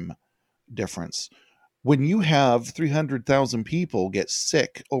time difference. When you have 300,000 people get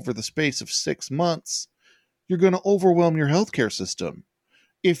sick over the space of 6 months, you're going to overwhelm your healthcare system.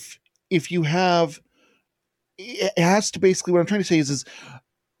 If you have, it has to basically, what I'm trying to say is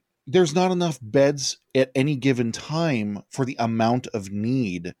there's not enough beds at any given time for the amount of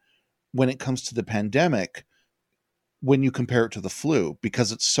need when it comes to the pandemic when you compare it to the flu,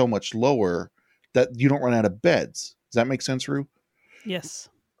 because it's so much lower that you don't run out of beds. Does that make sense, Rue? Yes.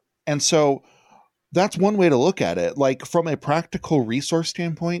 And so that's one way to look at it. Like from a practical resource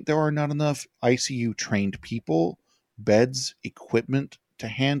standpoint, there are not enough ICU trained people, beds, equipment to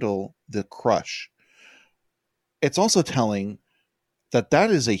handle the crush. It's also telling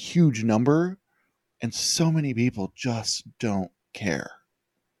that is a huge number, and so many people just don't care.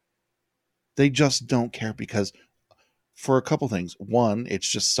 They just don't care because for a couple things. One, it's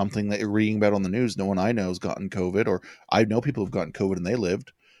just something that you're reading about on the news. No one I know has gotten COVID, or I know people who've gotten COVID and they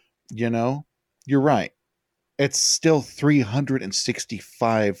lived. You're right. It's still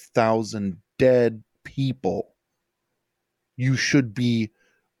 365,000 dead people. You should be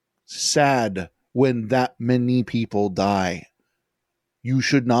sad when that many people die. You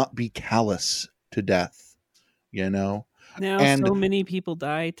should not be callous to death, Now so many people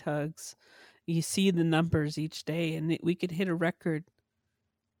die, Tugs. You see the numbers each day, and we could hit a record,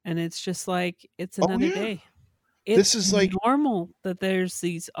 and it's just like it's another day. This is like normal that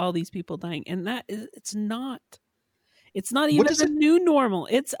there's all these people dying, and that is it's not even a new normal.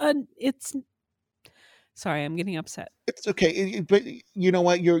 It's sorry, I'm getting upset. It's okay, but you know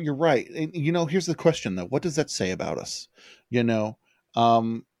what? You're right. Here's the question though: what does that say about us?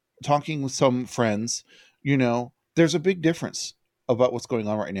 Talking with some friends, there's a big difference about what's going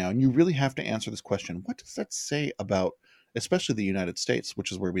on right now, and you really have to answer this question: what does that say about, especially the United States,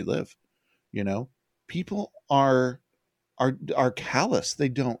 which is where we live? People are callous. They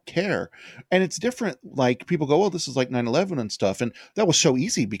don't care. And it's different. Like people go, oh, this is like 9/11 and stuff. And that was so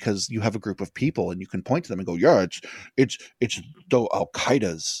easy because you have a group of people and you can point to them and go, yeah, it's the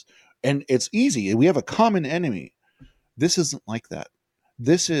Al-Qaeda's, and it's easy. We have a common enemy. This isn't like that.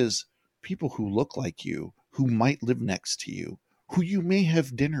 This is people who look like you, who might live next to you, who you may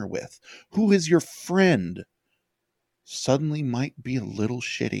have dinner with, who is your friend, suddenly might be a little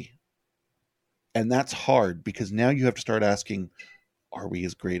shitty. And that's hard because now you have to start asking, are we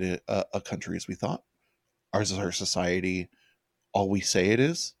as great a country as we thought? Is our society all we say it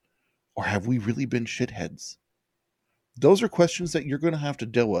is? Or have we really been shitheads? Those are questions that you're going to have to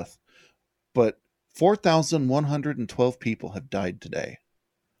deal with. But 4,112 people have died today.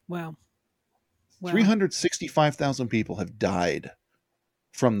 Wow. 365,000 people have died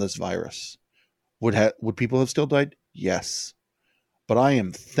from this virus. Would people have still died? Yes. But I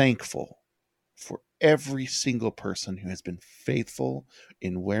am thankful for every single person who has been faithful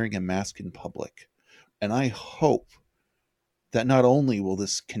in wearing a mask in public. And I hope that not only will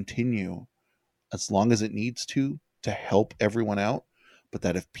this continue as long as it needs to help everyone out, but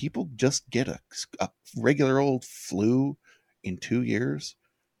that if people just get a regular old flu in 2 years,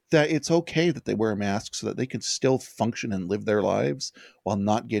 that it's okay that they wear a mask so that they can still function and live their lives while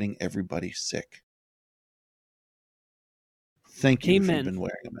not getting everybody sick. Thank you if Amen. you've been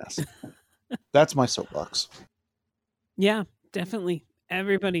wearing a mask. That's my soapbox. Yeah, definitely.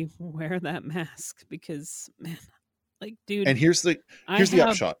 Everybody wear that mask because, man, like, dude. And here's the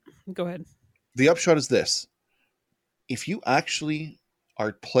upshot. Go ahead. The upshot is this. If you actually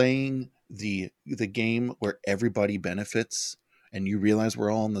are playing the game where everybody benefits and you realize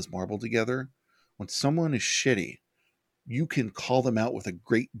we're all on this marble together, when someone is shitty, you can call them out with a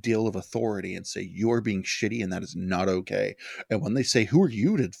great deal of authority and say, you're being shitty and that is not okay. And when they say, who are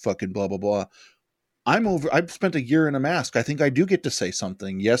you to fucking blah, blah, blah, I've spent a year in a mask. I think I do get to say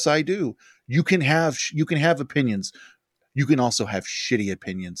something. Yes, I do. You can have opinions. You can also have shitty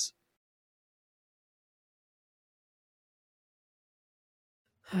opinions.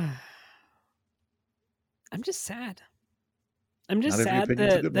 I'm just sad. I'm just sad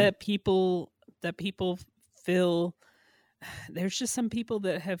that people feel there's just some people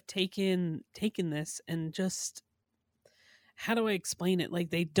that have taken this and just, how do I explain it? Like,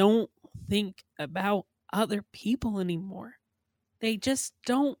 they don't think about other people anymore. They just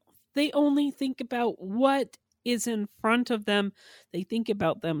don't. They only think about what is in front of them. They think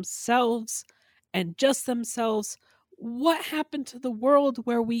about themselves and just themselves. What happened to the world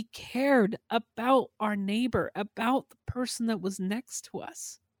where we cared about our neighbor, about the person that was next to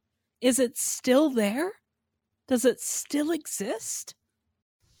us? Is it still there? Does it still exist?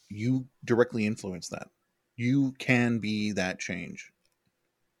 You directly influence that. You can be that change.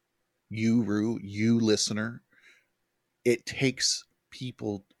 You, Rue, you listener, it takes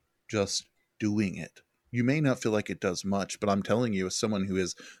people just doing it. You may not feel like it does much, but I'm telling you, as someone who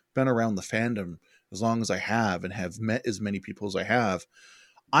has been around the fandom as long as I have and have met as many people as I have,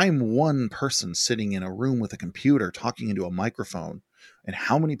 I'm one person sitting in a room with a computer talking into a microphone. And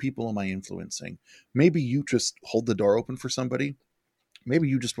how many people am I influencing? Maybe you just hold the door open for somebody. Maybe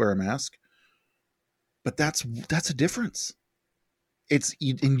you just wear a mask. But that's a difference. And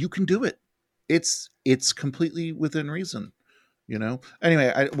you can do it. It's completely within reason, you know.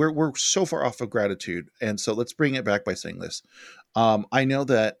 Anyway, we're so far off of gratitude, and so let's bring it back by saying this. I know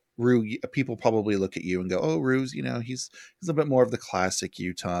that Rue, people probably look at you and go, "Oh, Rue's, you know, he's a bit more of the classic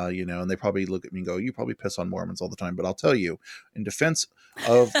Utah, you know," and they probably look at me and go, "You probably piss on Mormons all the time." But I'll tell you, in defense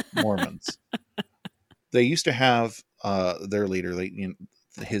of Mormons, they used to have their leader.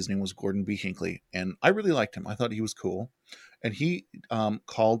 His name was Gordon B. Hinckley, and I really liked him. I thought he was cool, and he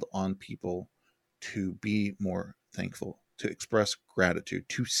called on people to be more thankful, to express gratitude,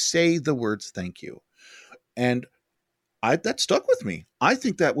 to say the words "thank you," and that stuck with me. I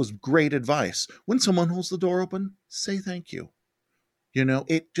think that was great advice. When someone holds the door open, say thank you. You know,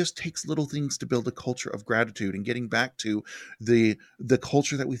 it just takes little things to build a culture of gratitude and getting back to the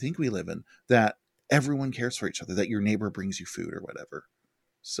culture that we think we live in, that everyone cares for each other, that your neighbor brings you food or whatever.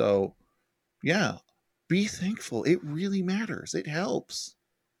 So, yeah, be thankful. It really matters. It helps.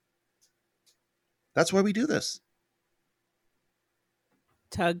 That's why we do this.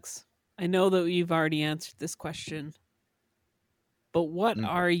 Tugs, I know that you've already answered this question, but what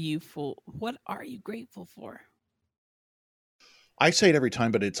are you grateful for? I say it every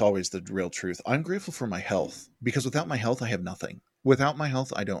time, but it's always the real truth. I'm grateful for my health, because without my health, I have nothing. Without my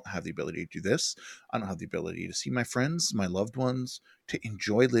health, I don't have the ability to do this. I don't have the ability to see my friends, my loved ones, to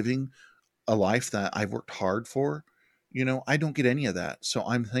enjoy living a life that I've worked hard for. You know, I don't get any of that. So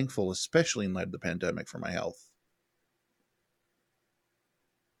I'm thankful, especially in light of the pandemic, for my health.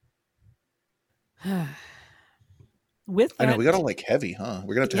 With that, I know we got all like heavy, huh?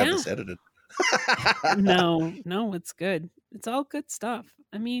 We're gonna have to have this edited. No, it's good. It's all good stuff.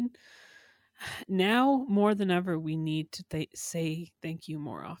 I mean, now more than ever, we need to say thank you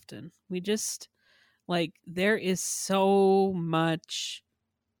more often. We just, like, there is so much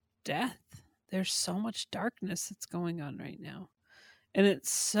death. There's so much darkness that's going on right now. And it's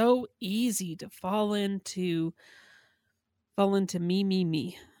so easy to fall into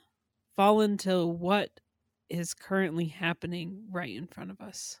me. Fall into what is currently happening right in front of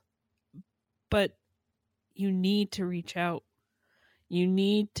us. But you need to reach out. You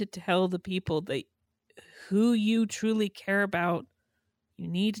need to tell the people that who you truly care about. You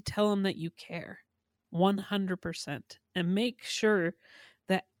need to tell them that you care 100%, and make sure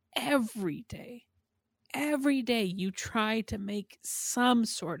that every day you try to make some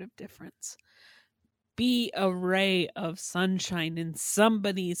sort of difference. Be a ray of sunshine in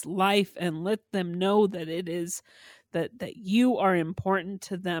somebody's life and let them know that it is that you are important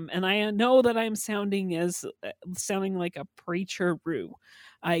to them. And I know that I'm sounding like a preacher Roo.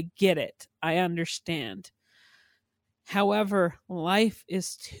 I get it. I understand. However, life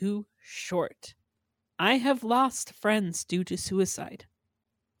is too short. I have lost friends due to suicide.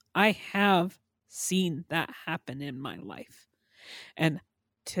 I have seen that happen in my life. And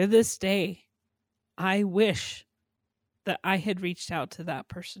to this day, I wish that I had reached out to that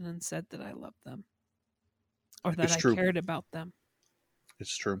person and said that I loved them or that I cared about them.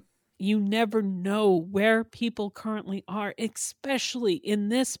 It's true. You never know where people currently are, especially in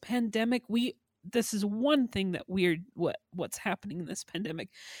this pandemic. This is one thing that what's happening in this pandemic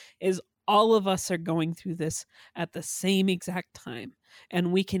is all of us are going through this at the same exact time.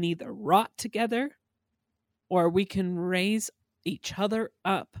 And we can either rot together or we can raise each other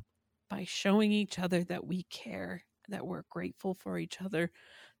up by showing each other that we care, that we're grateful for each other,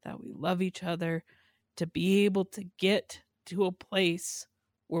 that we love each other, to be able to get to a place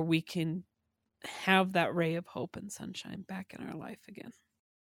where we can have that ray of hope and sunshine back in our life again.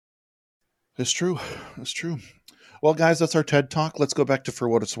 It's true. It's true. Well, guys, that's our TED Talk. Let's go back to For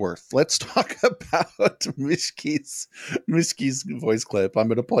What It's Worth. Let's talk about Mishki's voice clip. I'm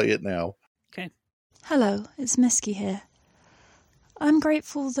going to play it now. Okay. Hello, it's Mishki here. I'm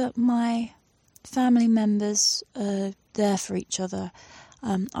grateful that my family members are there for each other.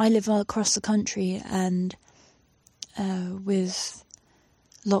 I live across the country, and with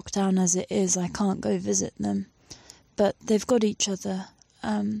lockdown as it is, I can't go visit them. But they've got each other.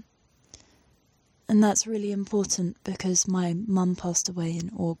 And that's really important because my mum passed away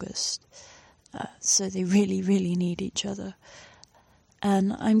in August. So they really, really need each other.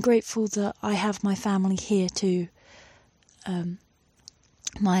 And I'm grateful that I have my family here too.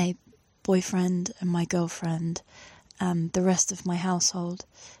 My boyfriend and my girlfriend and the rest of my household.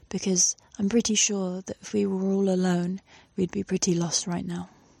 Because I'm pretty sure that if we were all alone, we'd be pretty lost right now.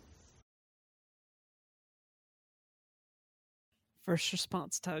 First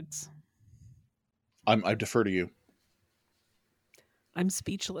response, Tugs. I defer to you. I'm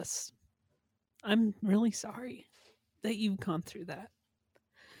speechless. I'm really sorry that you've gone through that.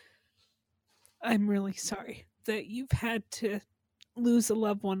 I'm really sorry that you've had to lose a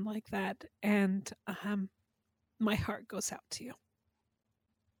loved one like that, and my heart goes out to you.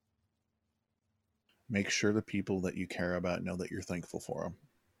 Make sure the people that you care about know that you're thankful for them.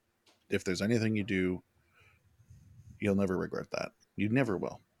 If there's anything you do, you'll never regret that. You never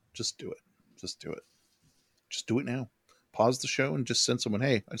will. Just do it. Just do it. Just do it now. Pause the show and just send someone,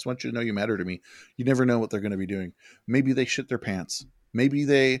 hey, I just want you to know you matter to me. You never know what they're going to be doing. Maybe they shit their pants. Maybe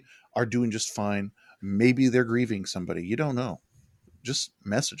they are doing just fine. Maybe they're grieving somebody. You don't know. Just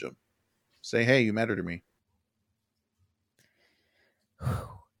message them. Say, hey, you matter to me.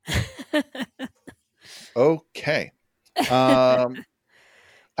 Okay.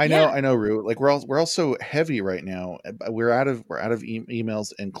 I know, Rue. Like we're all so heavy right now. We're out of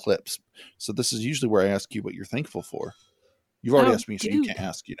emails and clips. So this is usually where I ask you what you're thankful for. You've already asked me, so you can't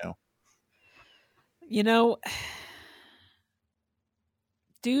ask.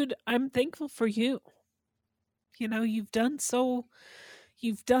 Dude, I'm thankful for you. You've done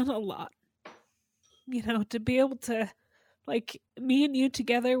a lot. To be able to, like, me and you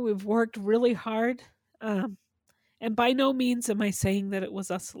together, we've worked really hard. And by no means am I saying that it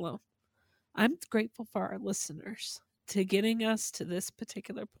was us alone. I'm grateful for our listeners to getting us to this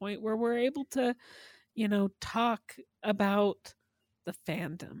particular point where we're able to, talk about the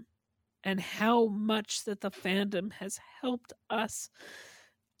fandom and how much that the fandom has helped us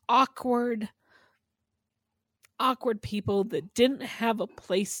awkward people that didn't have a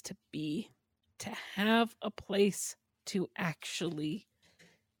place to be, to have a place to actually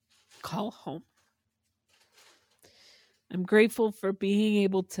call home. I'm grateful for being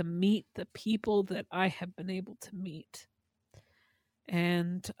able to meet the people that I have been able to meet.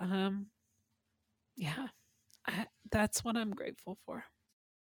 And, that's what I'm grateful for.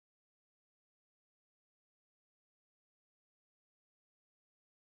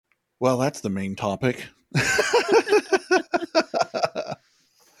 Well, that's the main topic.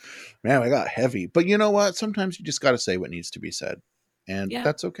 Man, I got heavy. But you know what? Sometimes you just got to say what needs to be said. And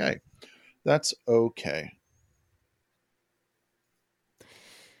that's okay. That's okay.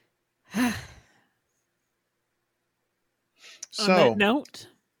 On that note,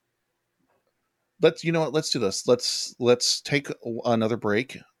 let's do this. Let's take another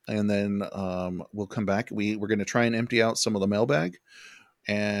break, and then we'll come back. We're going to try and empty out some of the mailbag,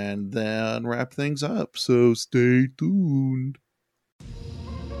 and then wrap things up. So stay tuned.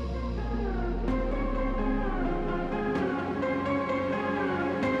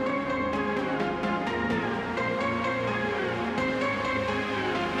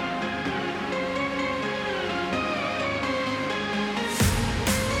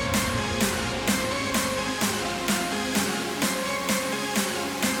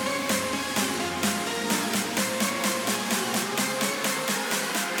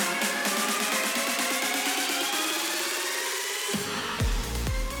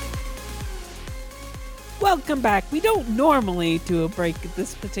 welcome back. We don't normally do a break at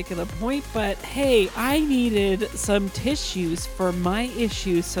this particular point, but hey, I needed some tissues for my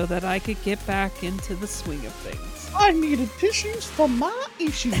issues so that I could get back into the swing of things. I needed tissues for my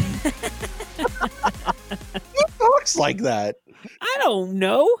issues. Who talks like that? I don't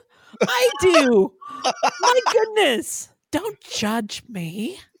know. I do. My goodness. Don't judge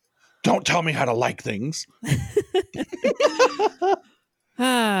me. Don't tell me how to like things.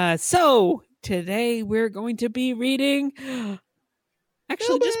 So today we're going to be reading.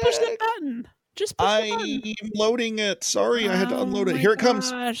 Actually, just push that button. Just push the button. I'm loading it. Sorry, I had to unload it. Here it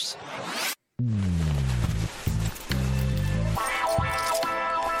comes.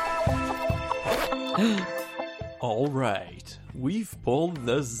 All right, we've pulled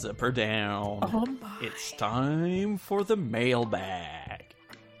the zipper down. Oh my. It's time for the mailbag.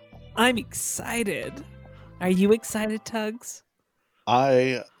 I'm excited. Are you excited, Tugs?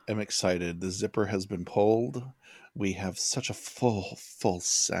 I am excited. The zipper has been pulled. We have such a full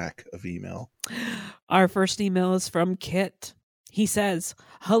sack of email. Our first email is from Kit. He says,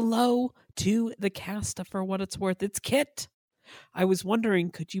 hello to the cast of For What It's Worth. It's Kit. I was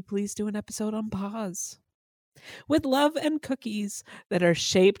wondering, could you please do an episode on paws? With love and cookies that are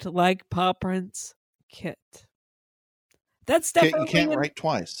shaped like paw prints. Kit. That's definitely... You can't write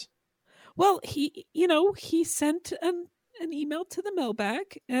twice. Well, he sent an email to the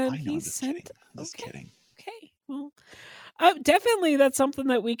mailbag, and he sent... Just kidding. Okay, well, definitely that's something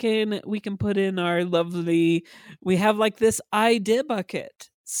that we can put in our lovely... We have like this idea bucket.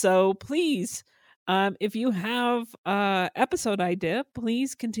 So please, if you have episode idea,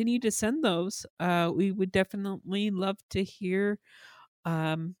 please continue to send those. We would definitely love to hear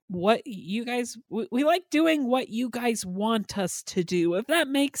what you guys... We like doing what you guys want us to do, if that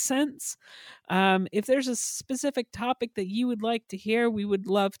makes sense. If there's a specific topic that you would like to hear, we would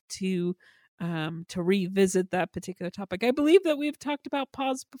love to revisit that particular topic. I believe that we've talked about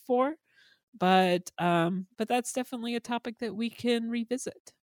paws before, but that's definitely a topic that we can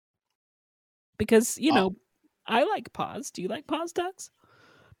revisit. Because, I like paws. Do you like paws, Ducks?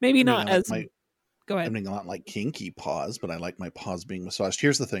 Maybe not as... Go ahead. I mean, not like kinky paws, but I like my paws being massaged.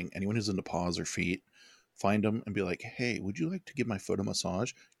 Here's the thing. Anyone who's into paws or feet, find them and be like, hey, would you like to give my foot a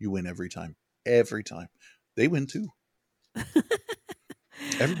massage? You win every time. Every time. They win too.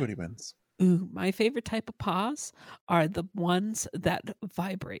 Everybody wins. Ooh, my favorite type of paws are the ones that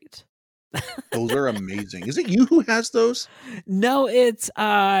vibrate. Those are amazing. Is it you who has those? No, it's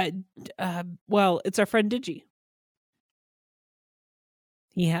it's our friend Digi.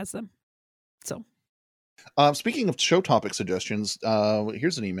 He has them. So speaking of show topic suggestions,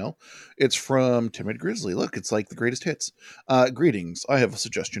 here's an email. It's from Timid Grizzly. Look, it's like the greatest hits. Greetings. I have a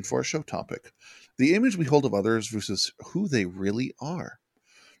suggestion for a show topic. The image we hold of others versus who they really are.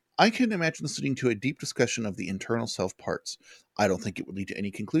 I can imagine listening to a deep discussion of the internal self parts. I don't think it would lead to any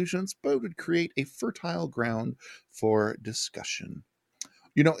conclusions, but it would create a fertile ground for discussion.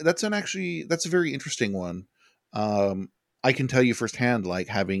 That's a very interesting one. I can tell you firsthand, like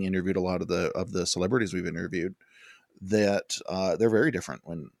having interviewed a lot of the celebrities we've interviewed, that they're very different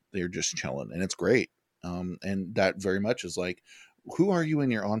when they're just chilling, and it's great. And that very much is like, who are you when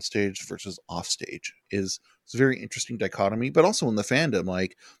you're on stage versus off stage? It's a very interesting dichotomy, but also in the fandom,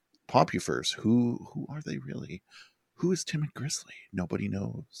 like Popufers, who are they really? Who is Timid Grizzly? Nobody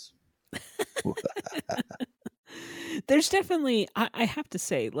knows. There's definitely, I have to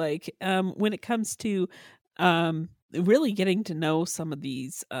say, like when it comes to really getting to know some of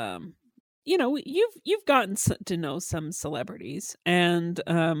these, you've gotten to know some celebrities, and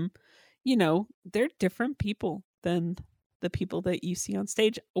they're different people than the people that you see on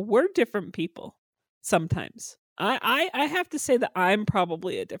stage. We're different people sometimes. I have to say that I'm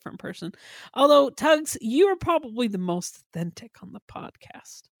probably a different person. Although, Tugs, you are probably the most authentic on the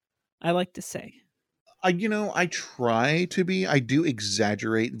podcast, I like to say. I try to be. I do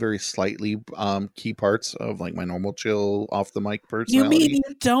exaggerate very slightly key parts of like my normal chill off the mic personality. You mean you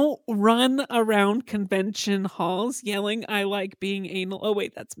don't run around convention halls yelling, I like being anal? Oh,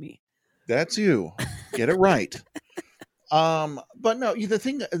 wait, that's me. That's you. Get it right. But no,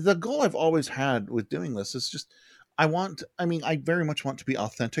 the goal I've always had with doing this is just, I very much want to be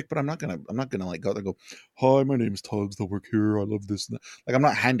authentic, but I'm not gonna like go there and go, hi, my name's Tugs, I work here, I love this and that. Like, I'm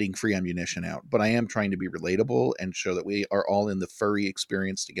not handing free ammunition out, but I am trying to be relatable and show that we are all in the furry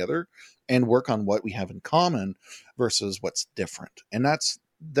experience together and work on what we have in common versus what's different. And that's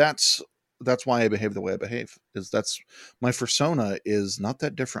why I behave the way I behave. That's my persona is not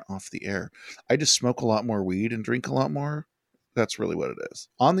that different off the air. I just smoke a lot more weed and drink a lot more. That's really what it is.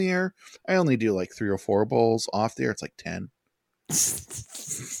 On the air, I only do like 3 or 4 bowls. Off the air, it's like 10.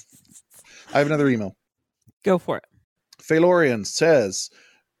 I have another email. Go for it. Phalorian says,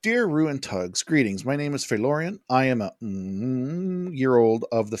 Dear Rue and Tugs, greetings. My name is Phalorian. I am a year-old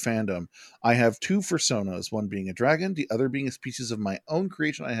of the fandom. I have 2 personas, one being a dragon, the other being a species of my own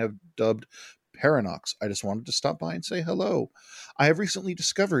creation I have dubbed Paranox. I just wanted to stop by and say hello. I have recently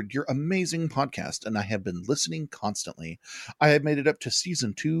discovered your amazing podcast, and I have been listening constantly. I have made it up to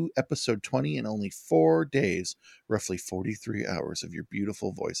Season 2, Episode 20 in only 4 days, roughly 43 hours of your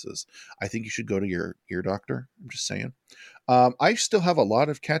beautiful voices. I think you should go to your ear doctor. I'm just saying. I still have a lot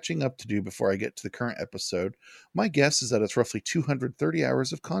of catching up to do before I get to the current episode. My guess is that it's roughly 230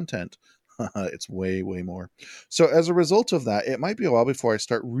 hours of content. It's way, way more. So as a result of that, it might be a while before I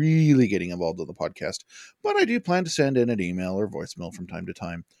start really getting involved in the podcast, but I do plan to send in an email or voicemail from time to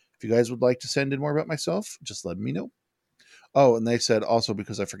time. If you guys would like to send in more about myself, just let me know. Oh, and they said also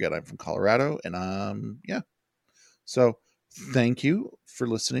because I forget I'm from Colorado, and yeah. So thank you for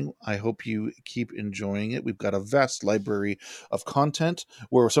listening. I hope you keep enjoying it. We've got a vast library of content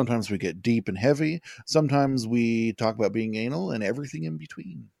where sometimes we get deep and heavy. Sometimes we talk about being anal and everything in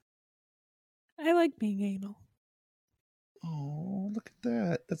between. I like being anal. Oh, look at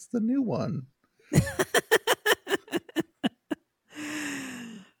that. That's the new one.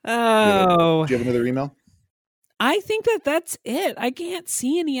 Oh. Do you have another email? I think that's it. I can't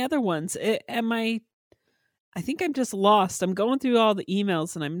see any other ones. I think I'm just lost. I'm going through all the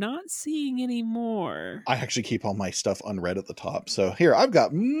emails and I'm not seeing any more. I actually keep all my stuff unread at the top. So here, I've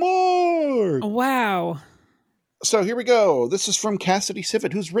got more. Wow. So here we go. This is from Cassidy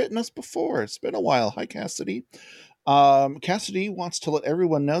Sivit, who's written us before. It's been a while. Hi, Cassidy. Cassidy wants to let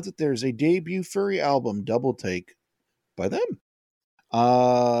everyone know that there's a debut furry album, Double Take, by them.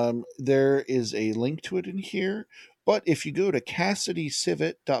 There is a link to it in here. But if you go to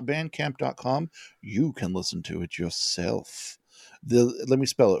CassidySivit.bandcamp.com, you can listen to it yourself. Let me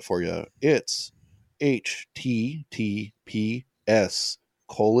spell it for you. It's https://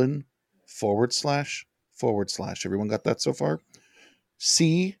 Everyone got that so far?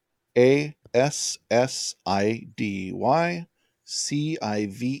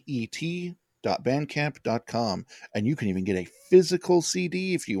 CassidyCivet.bandcamp.com. And you can even get a physical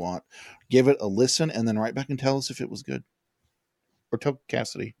CD if you want. Give it a listen and then write back and tell us if it was good. Or tell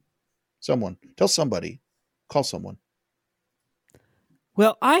Cassidy. Someone. Tell somebody. Call someone.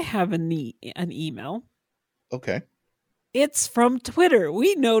 Well, I have an email. Okay. It's from Twitter.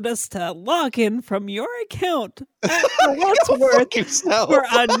 We noticed a login from your account at what's worth for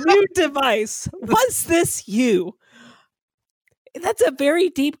a new device. Was this you? That's a very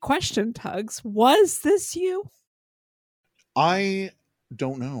deep question, Tugs. Was this you? I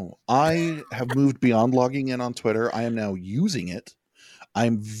don't know. I have moved beyond logging in on Twitter. I am now using it.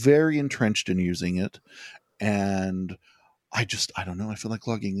 I'm very entrenched in using it. And I don't know. I feel like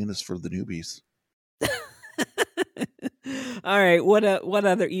logging in is for the newbies. All right. What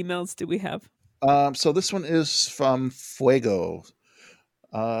other emails do we have? So this one is from Fuego.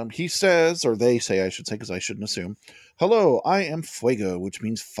 He says, or they say, I should say, because I shouldn't assume. Hello, I am Fuego, which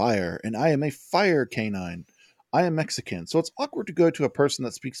means fire, and I am a fire canine. I am Mexican, so it's awkward to go to a person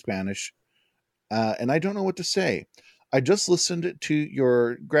that speaks Spanish, and I don't know what to say. I just listened to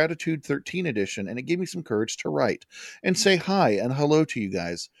your Gratitude 13 edition, and it gave me some courage to write and say hi and hello to you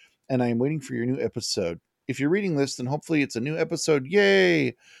guys, and I am waiting for your new episode. If you're reading this, then hopefully it's a new episode. Yay!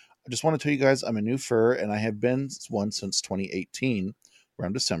 I just want to tell you guys I'm a new fur, and I have been one since 2018,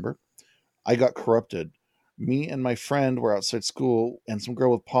 around December. I got corrupted. Me and my friend were outside school, and some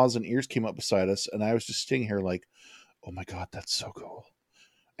girl with paws and ears came up beside us, and I was just sitting here like, oh my god, that's so cool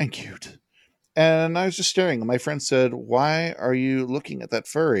and cute. And I was just staring, and my friend said, why are you looking at that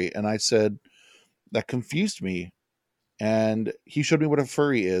furry? And I said, that confused me. And he showed me what a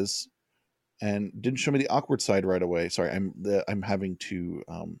furry is, and didn't show me the awkward side right away. Sorry, I'm having to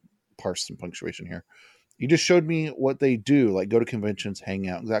parse some punctuation here. He just showed me what they do, like go to conventions, hang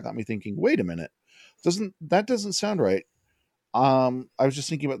out. That got me thinking, wait a minute. That doesn't sound right. I was just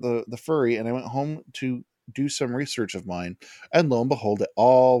thinking about the furry, and I went home to do some research of mine, and lo and behold, it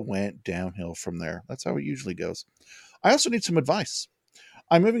all went downhill from there. That's how it usually goes. I also need some advice.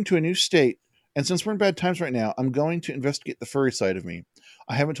 I'm moving to a new state, and since we're in bad times right now, I'm going to investigate the furry side of me.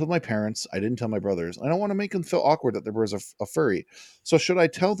 I haven't told my parents. I didn't tell my brothers. I don't want to make them feel awkward that there was a furry. So should I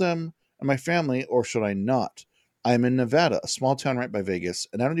tell them and my family, or should I not? I'm in Nevada, a small town right by Vegas,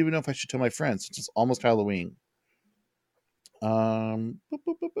 and I don't even know if I should tell my friends since it's almost Halloween.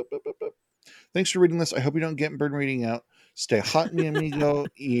 Thanks for reading this. I hope you don't get burn reading out. Stay hot, mi amigo,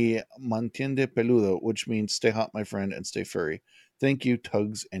 y mantiende peludo, which means stay hot, my friend, and stay furry. Thank you,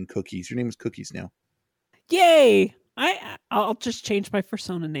 Tugs and Cookies. Your name is Cookies now. Yay! I'll just change my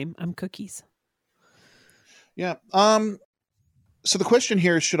persona name. I'm Cookies. Yeah. So the question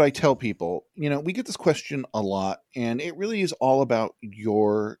here is, should I tell people? We get this question a lot, and it really is all about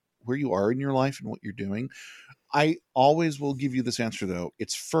where you are in your life and what you're doing. I always will give you this answer though.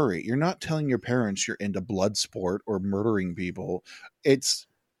 It's furry. You're not telling your parents you're into blood sport or murdering people. It's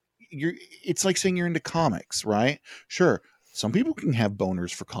like saying you're into comics, right? Sure. Some people can have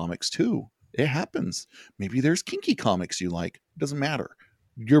boners for comics too. It happens. Maybe there's kinky comics you like. It doesn't matter.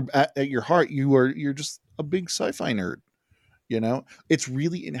 You're at your heart, you're just a big sci-fi nerd. It's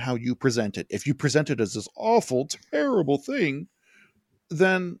really in how you present it. If you present it as this awful, terrible thing,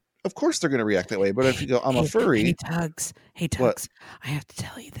 then of course they're going to react that way. But if you go, I'm a furry. Hey, Tugs. What? I have to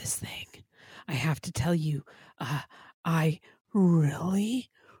tell you this thing. I have to tell you, I really,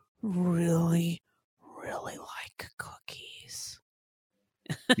 really, really like cookies.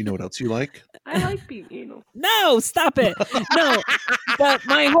 You know what else you like? I like being anal. No, stop it. No, but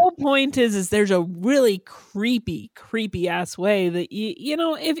my whole point is there's a really creepy ass way that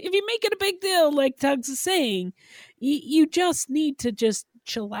if you make it a big deal, like Tugs is saying, you just need to just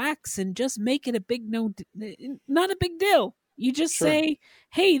chillax and just make it not a big deal. You just say,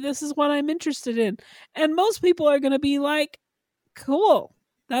 hey, this is what I'm interested in. And most people are going to be like, cool,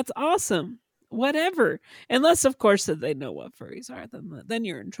 that's awesome. Whatever, unless of course that they know what furries are, then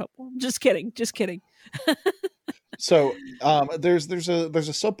you're in trouble. Just kidding. So there's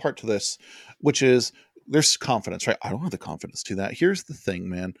a sub part to this, which is there's confidence, right? I don't have the confidence to that. Here's the thing,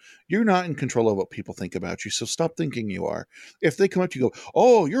 man. You're not in control of what people think about you, so stop thinking you are. If they come up to you and go,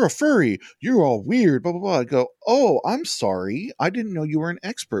 oh, you're a furry, you're all weird, blah, blah, blah. I go, oh, I'm sorry. I didn't know you were an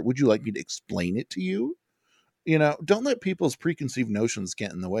expert. Would you like me to explain it to you? Don't let people's preconceived notions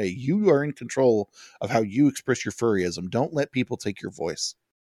get in the way. You are in control of how you express your furryism. Don't let people take your voice.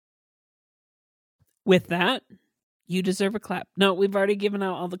 With that, you deserve a clap. No, we've already given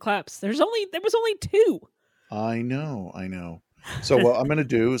out all the claps. There was only 2. I know. So what I'm going to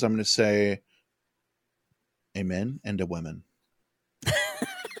do is I'm going to say amen and a women.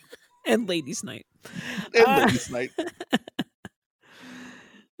 And ladies' night. Ladies' night.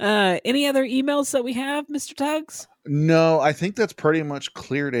 Any other emails that we have, Mr. Tugs? No, I think that's pretty much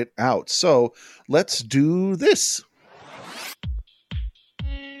cleared it out. So let's do this.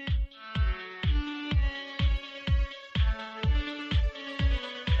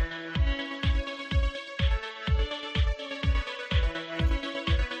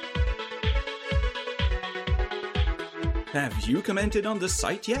 Have you commented on the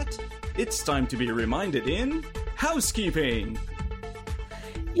site yet? It's time to be reminded in housekeeping.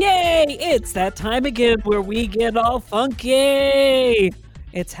 Yay! It's that time again where we get all funky.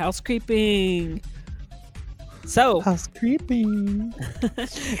 It's housekeeping. So housekeeping.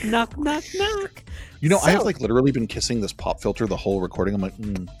 Knock, knock, knock. I have literally been kissing this pop filter the whole recording. I'm like,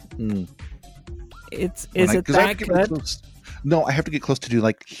 Is it that good? No, I have to get close to do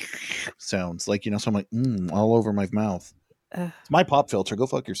sounds so I'm like all over my mouth. It's my pop filter. Go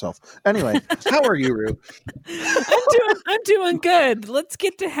fuck yourself. Anyway, how are you, Rue? I'm doing good. Let's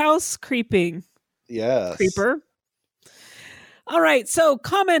get to house creeping. Yes. Creeper. All right, so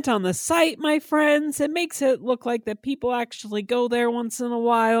comment on the site, my friends. It makes it look like that people actually go there once in a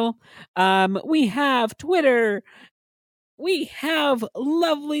while. We have Twitter. We have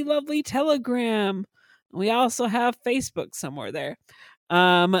lovely, lovely Telegram. We also have Facebook somewhere there.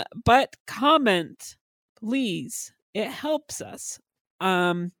 But comment, please. It helps us.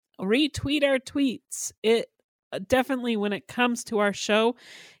 Retweet our tweets. It definitely, when it comes to our show,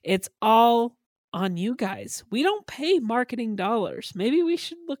 it's all on you guys. We don't pay marketing dollars. Maybe we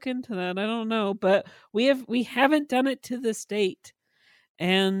should look into that. I don't know, but we haven't done it to this date.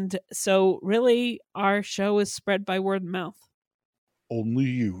 And so really our show is spread by word of mouth. Only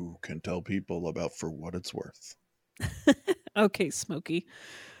you can tell people about For What It's Worth. Okay, Smokey.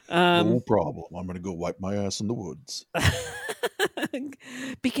 No problem. I'm going to go wipe my ass in the woods.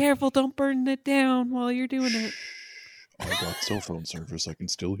 Be careful. Don't burn it down while you're doing it. I got cell phone service. I can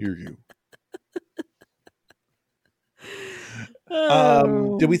still hear you.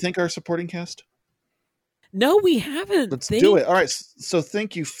 Did we thank our supporting cast? No, we haven't. Let's do it. All right. So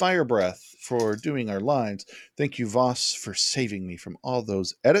thank you, Fire Breath, for doing our lines. Thank you, Voss, for saving me from all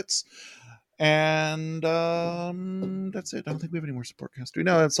those edits. And that's it. I don't think we have any more support cast.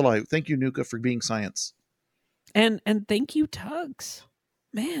 No, that's a lie. Thank you, Nuka, for being science. And thank you, Tugs.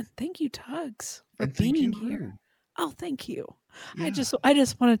 Man, thank you, Tugs, for being here. Oh, thank you. Yeah. I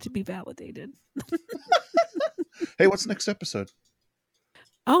just wanted to be validated. Hey, what's next episode?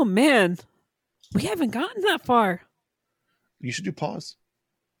 Oh man, we haven't gotten that far. You should do pause.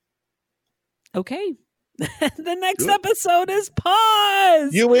 Okay. The next episode is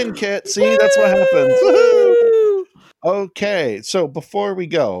pause. You win, Kit. See, that's what happens. Woo-hoo! Okay, so before we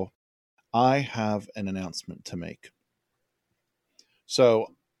go, I have an announcement to make.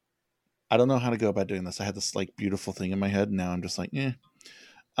 So I don't know how to go about doing this. I had this like beautiful thing in my head, and now I'm just like,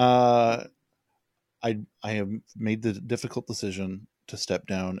 I have made the difficult decision to step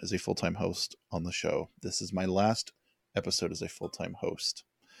down as a full-time host on the show. This is my last episode as a full-time host,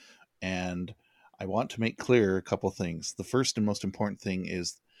 and I want to make clear a couple things. The first and most important thing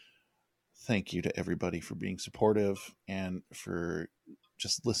is thank you to everybody for being supportive and for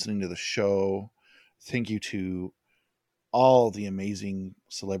just listening to the show. Thank you to all the amazing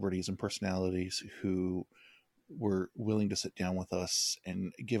celebrities and personalities who were willing to sit down with us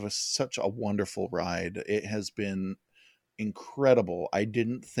and give us such a wonderful ride. It has been incredible. I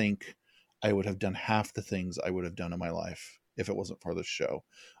didn't think I would have done half the things I would have done in my life if it wasn't for this show.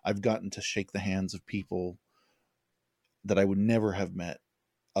 I've gotten to shake the hands of people that I would never have met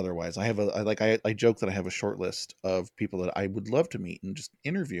otherwise. I joke that I have a short list of people that I would love to meet and just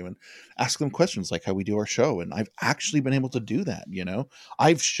interview and ask them questions like how we do our show. And I've actually been able to do that.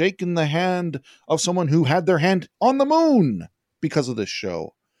 I've shaken the hand of someone who had their hand on the moon because of this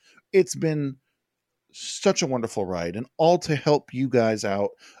show. It's been such a wonderful ride, and all to help you guys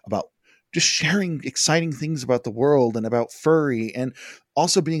out about just sharing exciting things about the world and about furry, and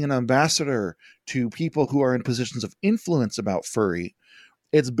also being an ambassador to people who are in positions of influence about furry.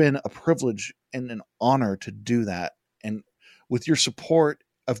 It's been a privilege and an honor to do that. And with your support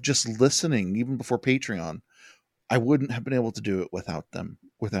of just listening, even before Patreon, I wouldn't have been able to do it without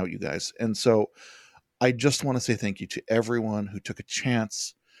you guys. And so I just want to say thank you to everyone who took a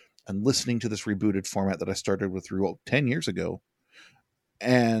chance and listening to this rebooted format that I started with 10 years ago,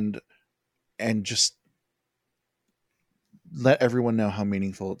 and just let everyone know how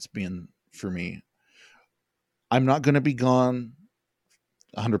meaningful it's been for me. I'm not going to be gone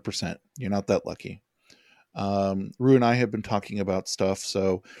 100%. You're not that lucky. Rue and I have been talking about stuff,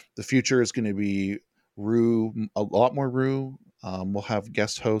 so the future is going to be Rue, a lot more Rue. We'll have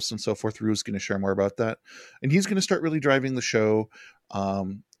guest hosts and so forth. Rue's going to share more about that, and he's going to start really driving the show.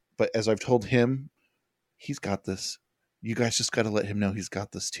 But as I've told him, he's got this. You guys just got to let him know he's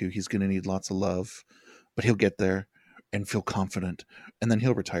got this too. He's going to need lots of love, but he'll get there and feel confident, and then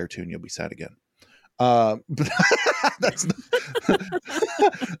he'll retire too, and you'll be sad again. But that's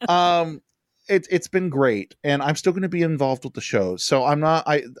it's been great, and I'm still going to be involved with the show. So I'm not.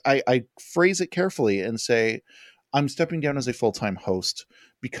 I phrase it carefully and say I'm stepping down as a full-time host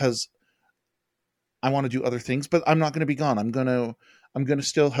because I want to do other things, but I'm not going to be gone. I'm going to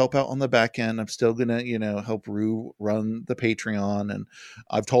still help out on the back end. I'm still going to, help Rue run the Patreon. And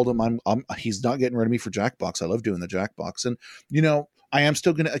I've told him he's not getting rid of me for Jackbox. I love doing the Jackbox. And, I am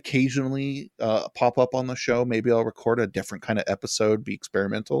still going to occasionally pop up on the show. Maybe I'll record a different kind of episode, be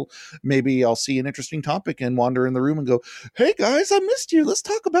experimental. Maybe I'll see an interesting topic and wander in the room and go, hey guys, I missed you. Let's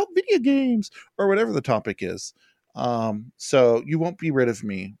talk about video games or whatever the topic is. So you won't be rid of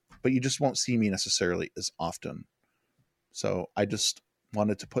me, but you just won't see me necessarily as often. So I just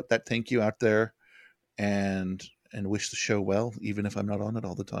wanted to put that thank you out there and wish the show well, even if I'm not on it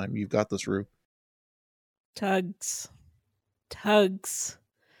all the time. You've got this, Rue. Tugs.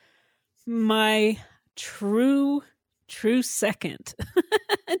 My true second.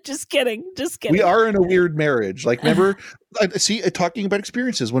 Just kidding. We are in a weird marriage. Like, never see, talking about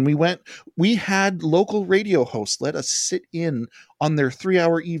experiences. When we had local radio hosts let us sit in on their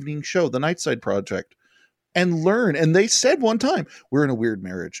 3-hour evening show, The Nightside Project, and learn. And they said one time, we're in a weird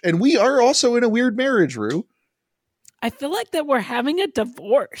marriage. And we are also in a weird marriage, Rue. I feel like that we're having a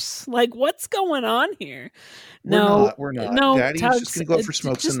divorce. Like, what's going on here? We're not. No, Daddy's Tugs, just going to go out for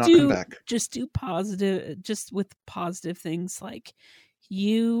smokes and not come back. Just do positive, just with positive things. Like,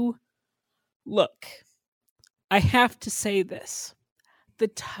 you look, I have to say this.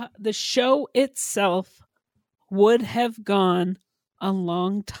 The show itself would have gone a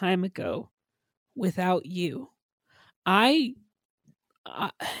long time ago without you.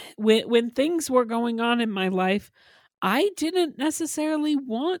 When things were going on in my life, I didn't necessarily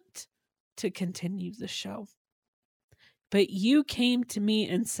want to continue the show. But you came to me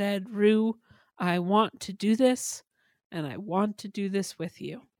and said, Rue, I want to do this, and I want to do this with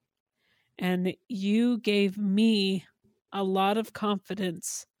you. And you gave me a lot of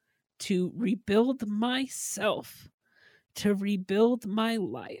confidence to rebuild myself, to rebuild my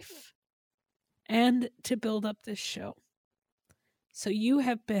life, and to build up this show. So you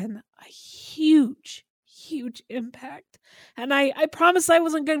have been a huge impact. And I promised I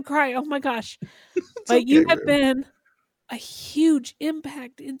wasn't going to cry. Oh my gosh. But okay, you have been a huge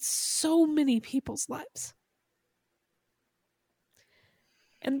impact in so many people's lives.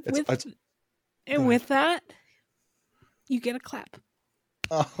 And with that, you get a clap.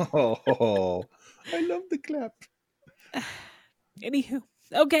 Oh, I love the clap. Anywho,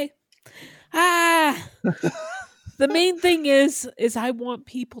 okay. The main thing is I want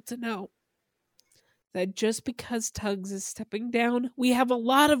people to know that just because Tugs is stepping down, we have a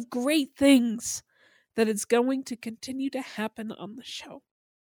lot of great things that is going to continue to happen on the show.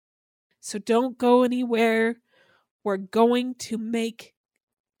 So don't go anywhere. We're going to make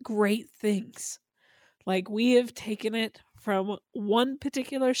great things. Like, we have taken it from one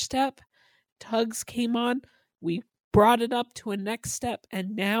particular step. Tugs came on. We brought it up to a next step.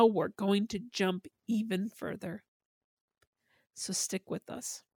 And now we're going to jump even further. So stick with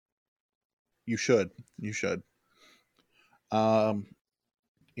us. You should. You should.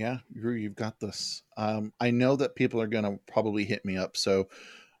 Yeah, you've got this. I know that people are going to probably hit me up, so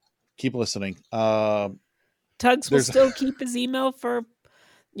keep listening. Tugs will still keep his email for,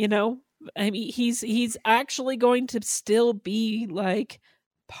 I mean, he's actually going to still be like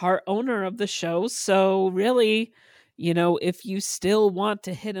part owner of the show. So really, if you still want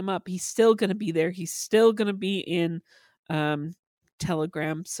to hit him up, he's still going to be there. He's still going to be in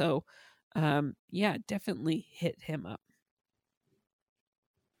Telegram. So yeah, definitely hit him up.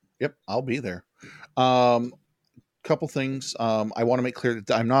 Yep, I'll be there. Couple things. I want to make clear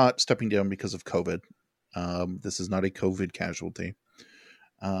that I'm not stepping down because of COVID. This is not a COVID casualty.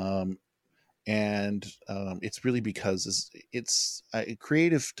 And it's really because it's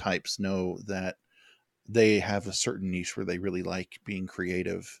creative types know that they have a certain niche where they really like being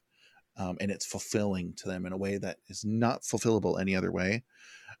creative, and it's fulfilling to them in a way that is not fulfillable any other way.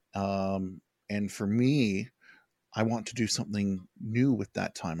 And for me, I want to do something new with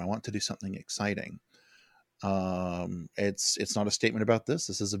that time. I want to do something exciting. It's not a statement about this.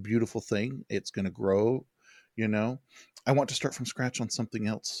 This is a beautiful thing. It's going to grow, I want to start from scratch on something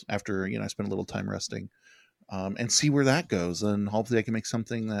else after, I spend a little time resting, and see where that goes. And hopefully I can make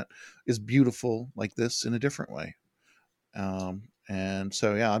something that is beautiful like this in a different way. And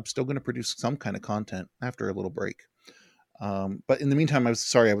so, yeah, I'm still going to produce some kind of content after a little break. But in the meantime, I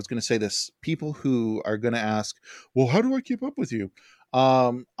was going to say this. People who are going to ask, well, how do I keep up with you?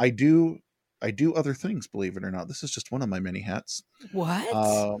 I do other things, believe it or not. This is just one of my many hats. What?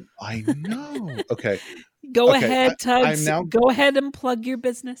 I know. Okay. Go ahead, Tugs. Go ahead and plug your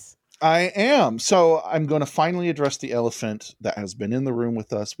business. I am. So I'm going to finally address the elephant that has been in the room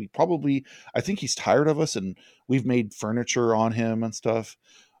with us. I think he's tired of us, and we've made furniture on him and stuff.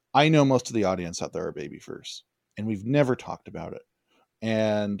 I know most of the audience out there are baby furs, and we've never talked about it.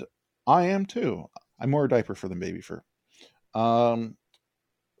 And I am too. I'm more a diaper fur than baby fur.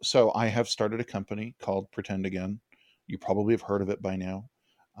 So I have started a company called Pretend Again. You probably have heard of it by now.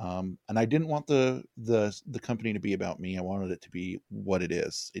 And I didn't want the company to be about me. I wanted it to be what it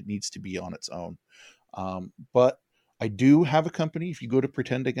is. It needs to be on its own. But I do have a company. If you go to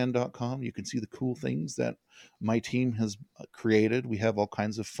pretendagain.com, you can see the cool things that my team has created. We have all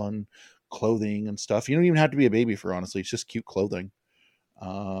kinds of fun clothing and stuff. You don't even have to be a baby fur, honestly. It's just cute clothing.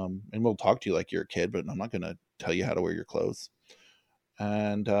 And we'll talk to you like you're a kid, but I'm not going to tell you how to wear your clothes.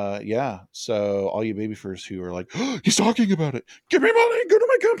 And yeah, so all you baby furs who are like, oh, he's talking about it. Give me money. Go to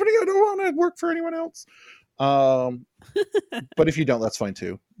my company. I don't want to work for anyone else. But if you don't, that's fine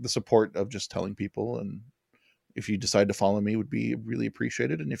too. The support of just telling people, and if you decide to follow me, would be really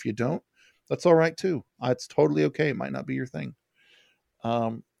appreciated. And if you don't, that's all right too. It's totally okay. It might not be your thing.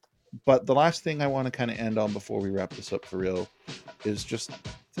 But the last thing I want to kind of end on before we wrap this up for real is just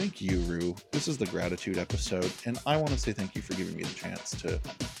thank you, Rue. This is the gratitude episode, and I want to say thank you for giving me the chance to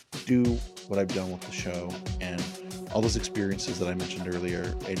do what I've done with the show and all those experiences that I mentioned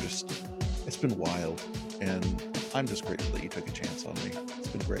earlier. And just, it's been wild, and I'm just grateful that you took a chance on me. It's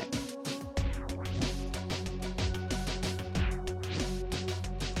been great.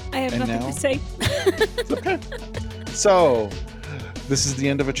 I have nothing to say. It's okay. So, this is the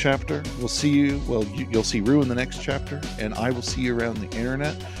end of a chapter. We'll see you. Well, you'll see Rue in the next chapter, and I will see you around the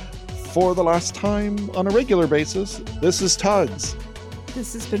internet for the last time on a regular basis. This is Tugs.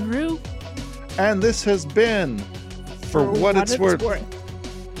 This has been Rue. And this has been For What It's Worth.